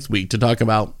back next week to talk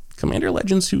about Commander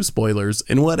Legends 2 spoilers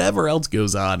and whatever else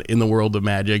goes on in the world of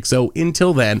Magic. So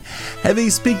until then, have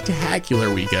a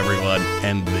spectacular week, everyone.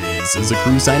 And this is a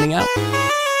crew signing out.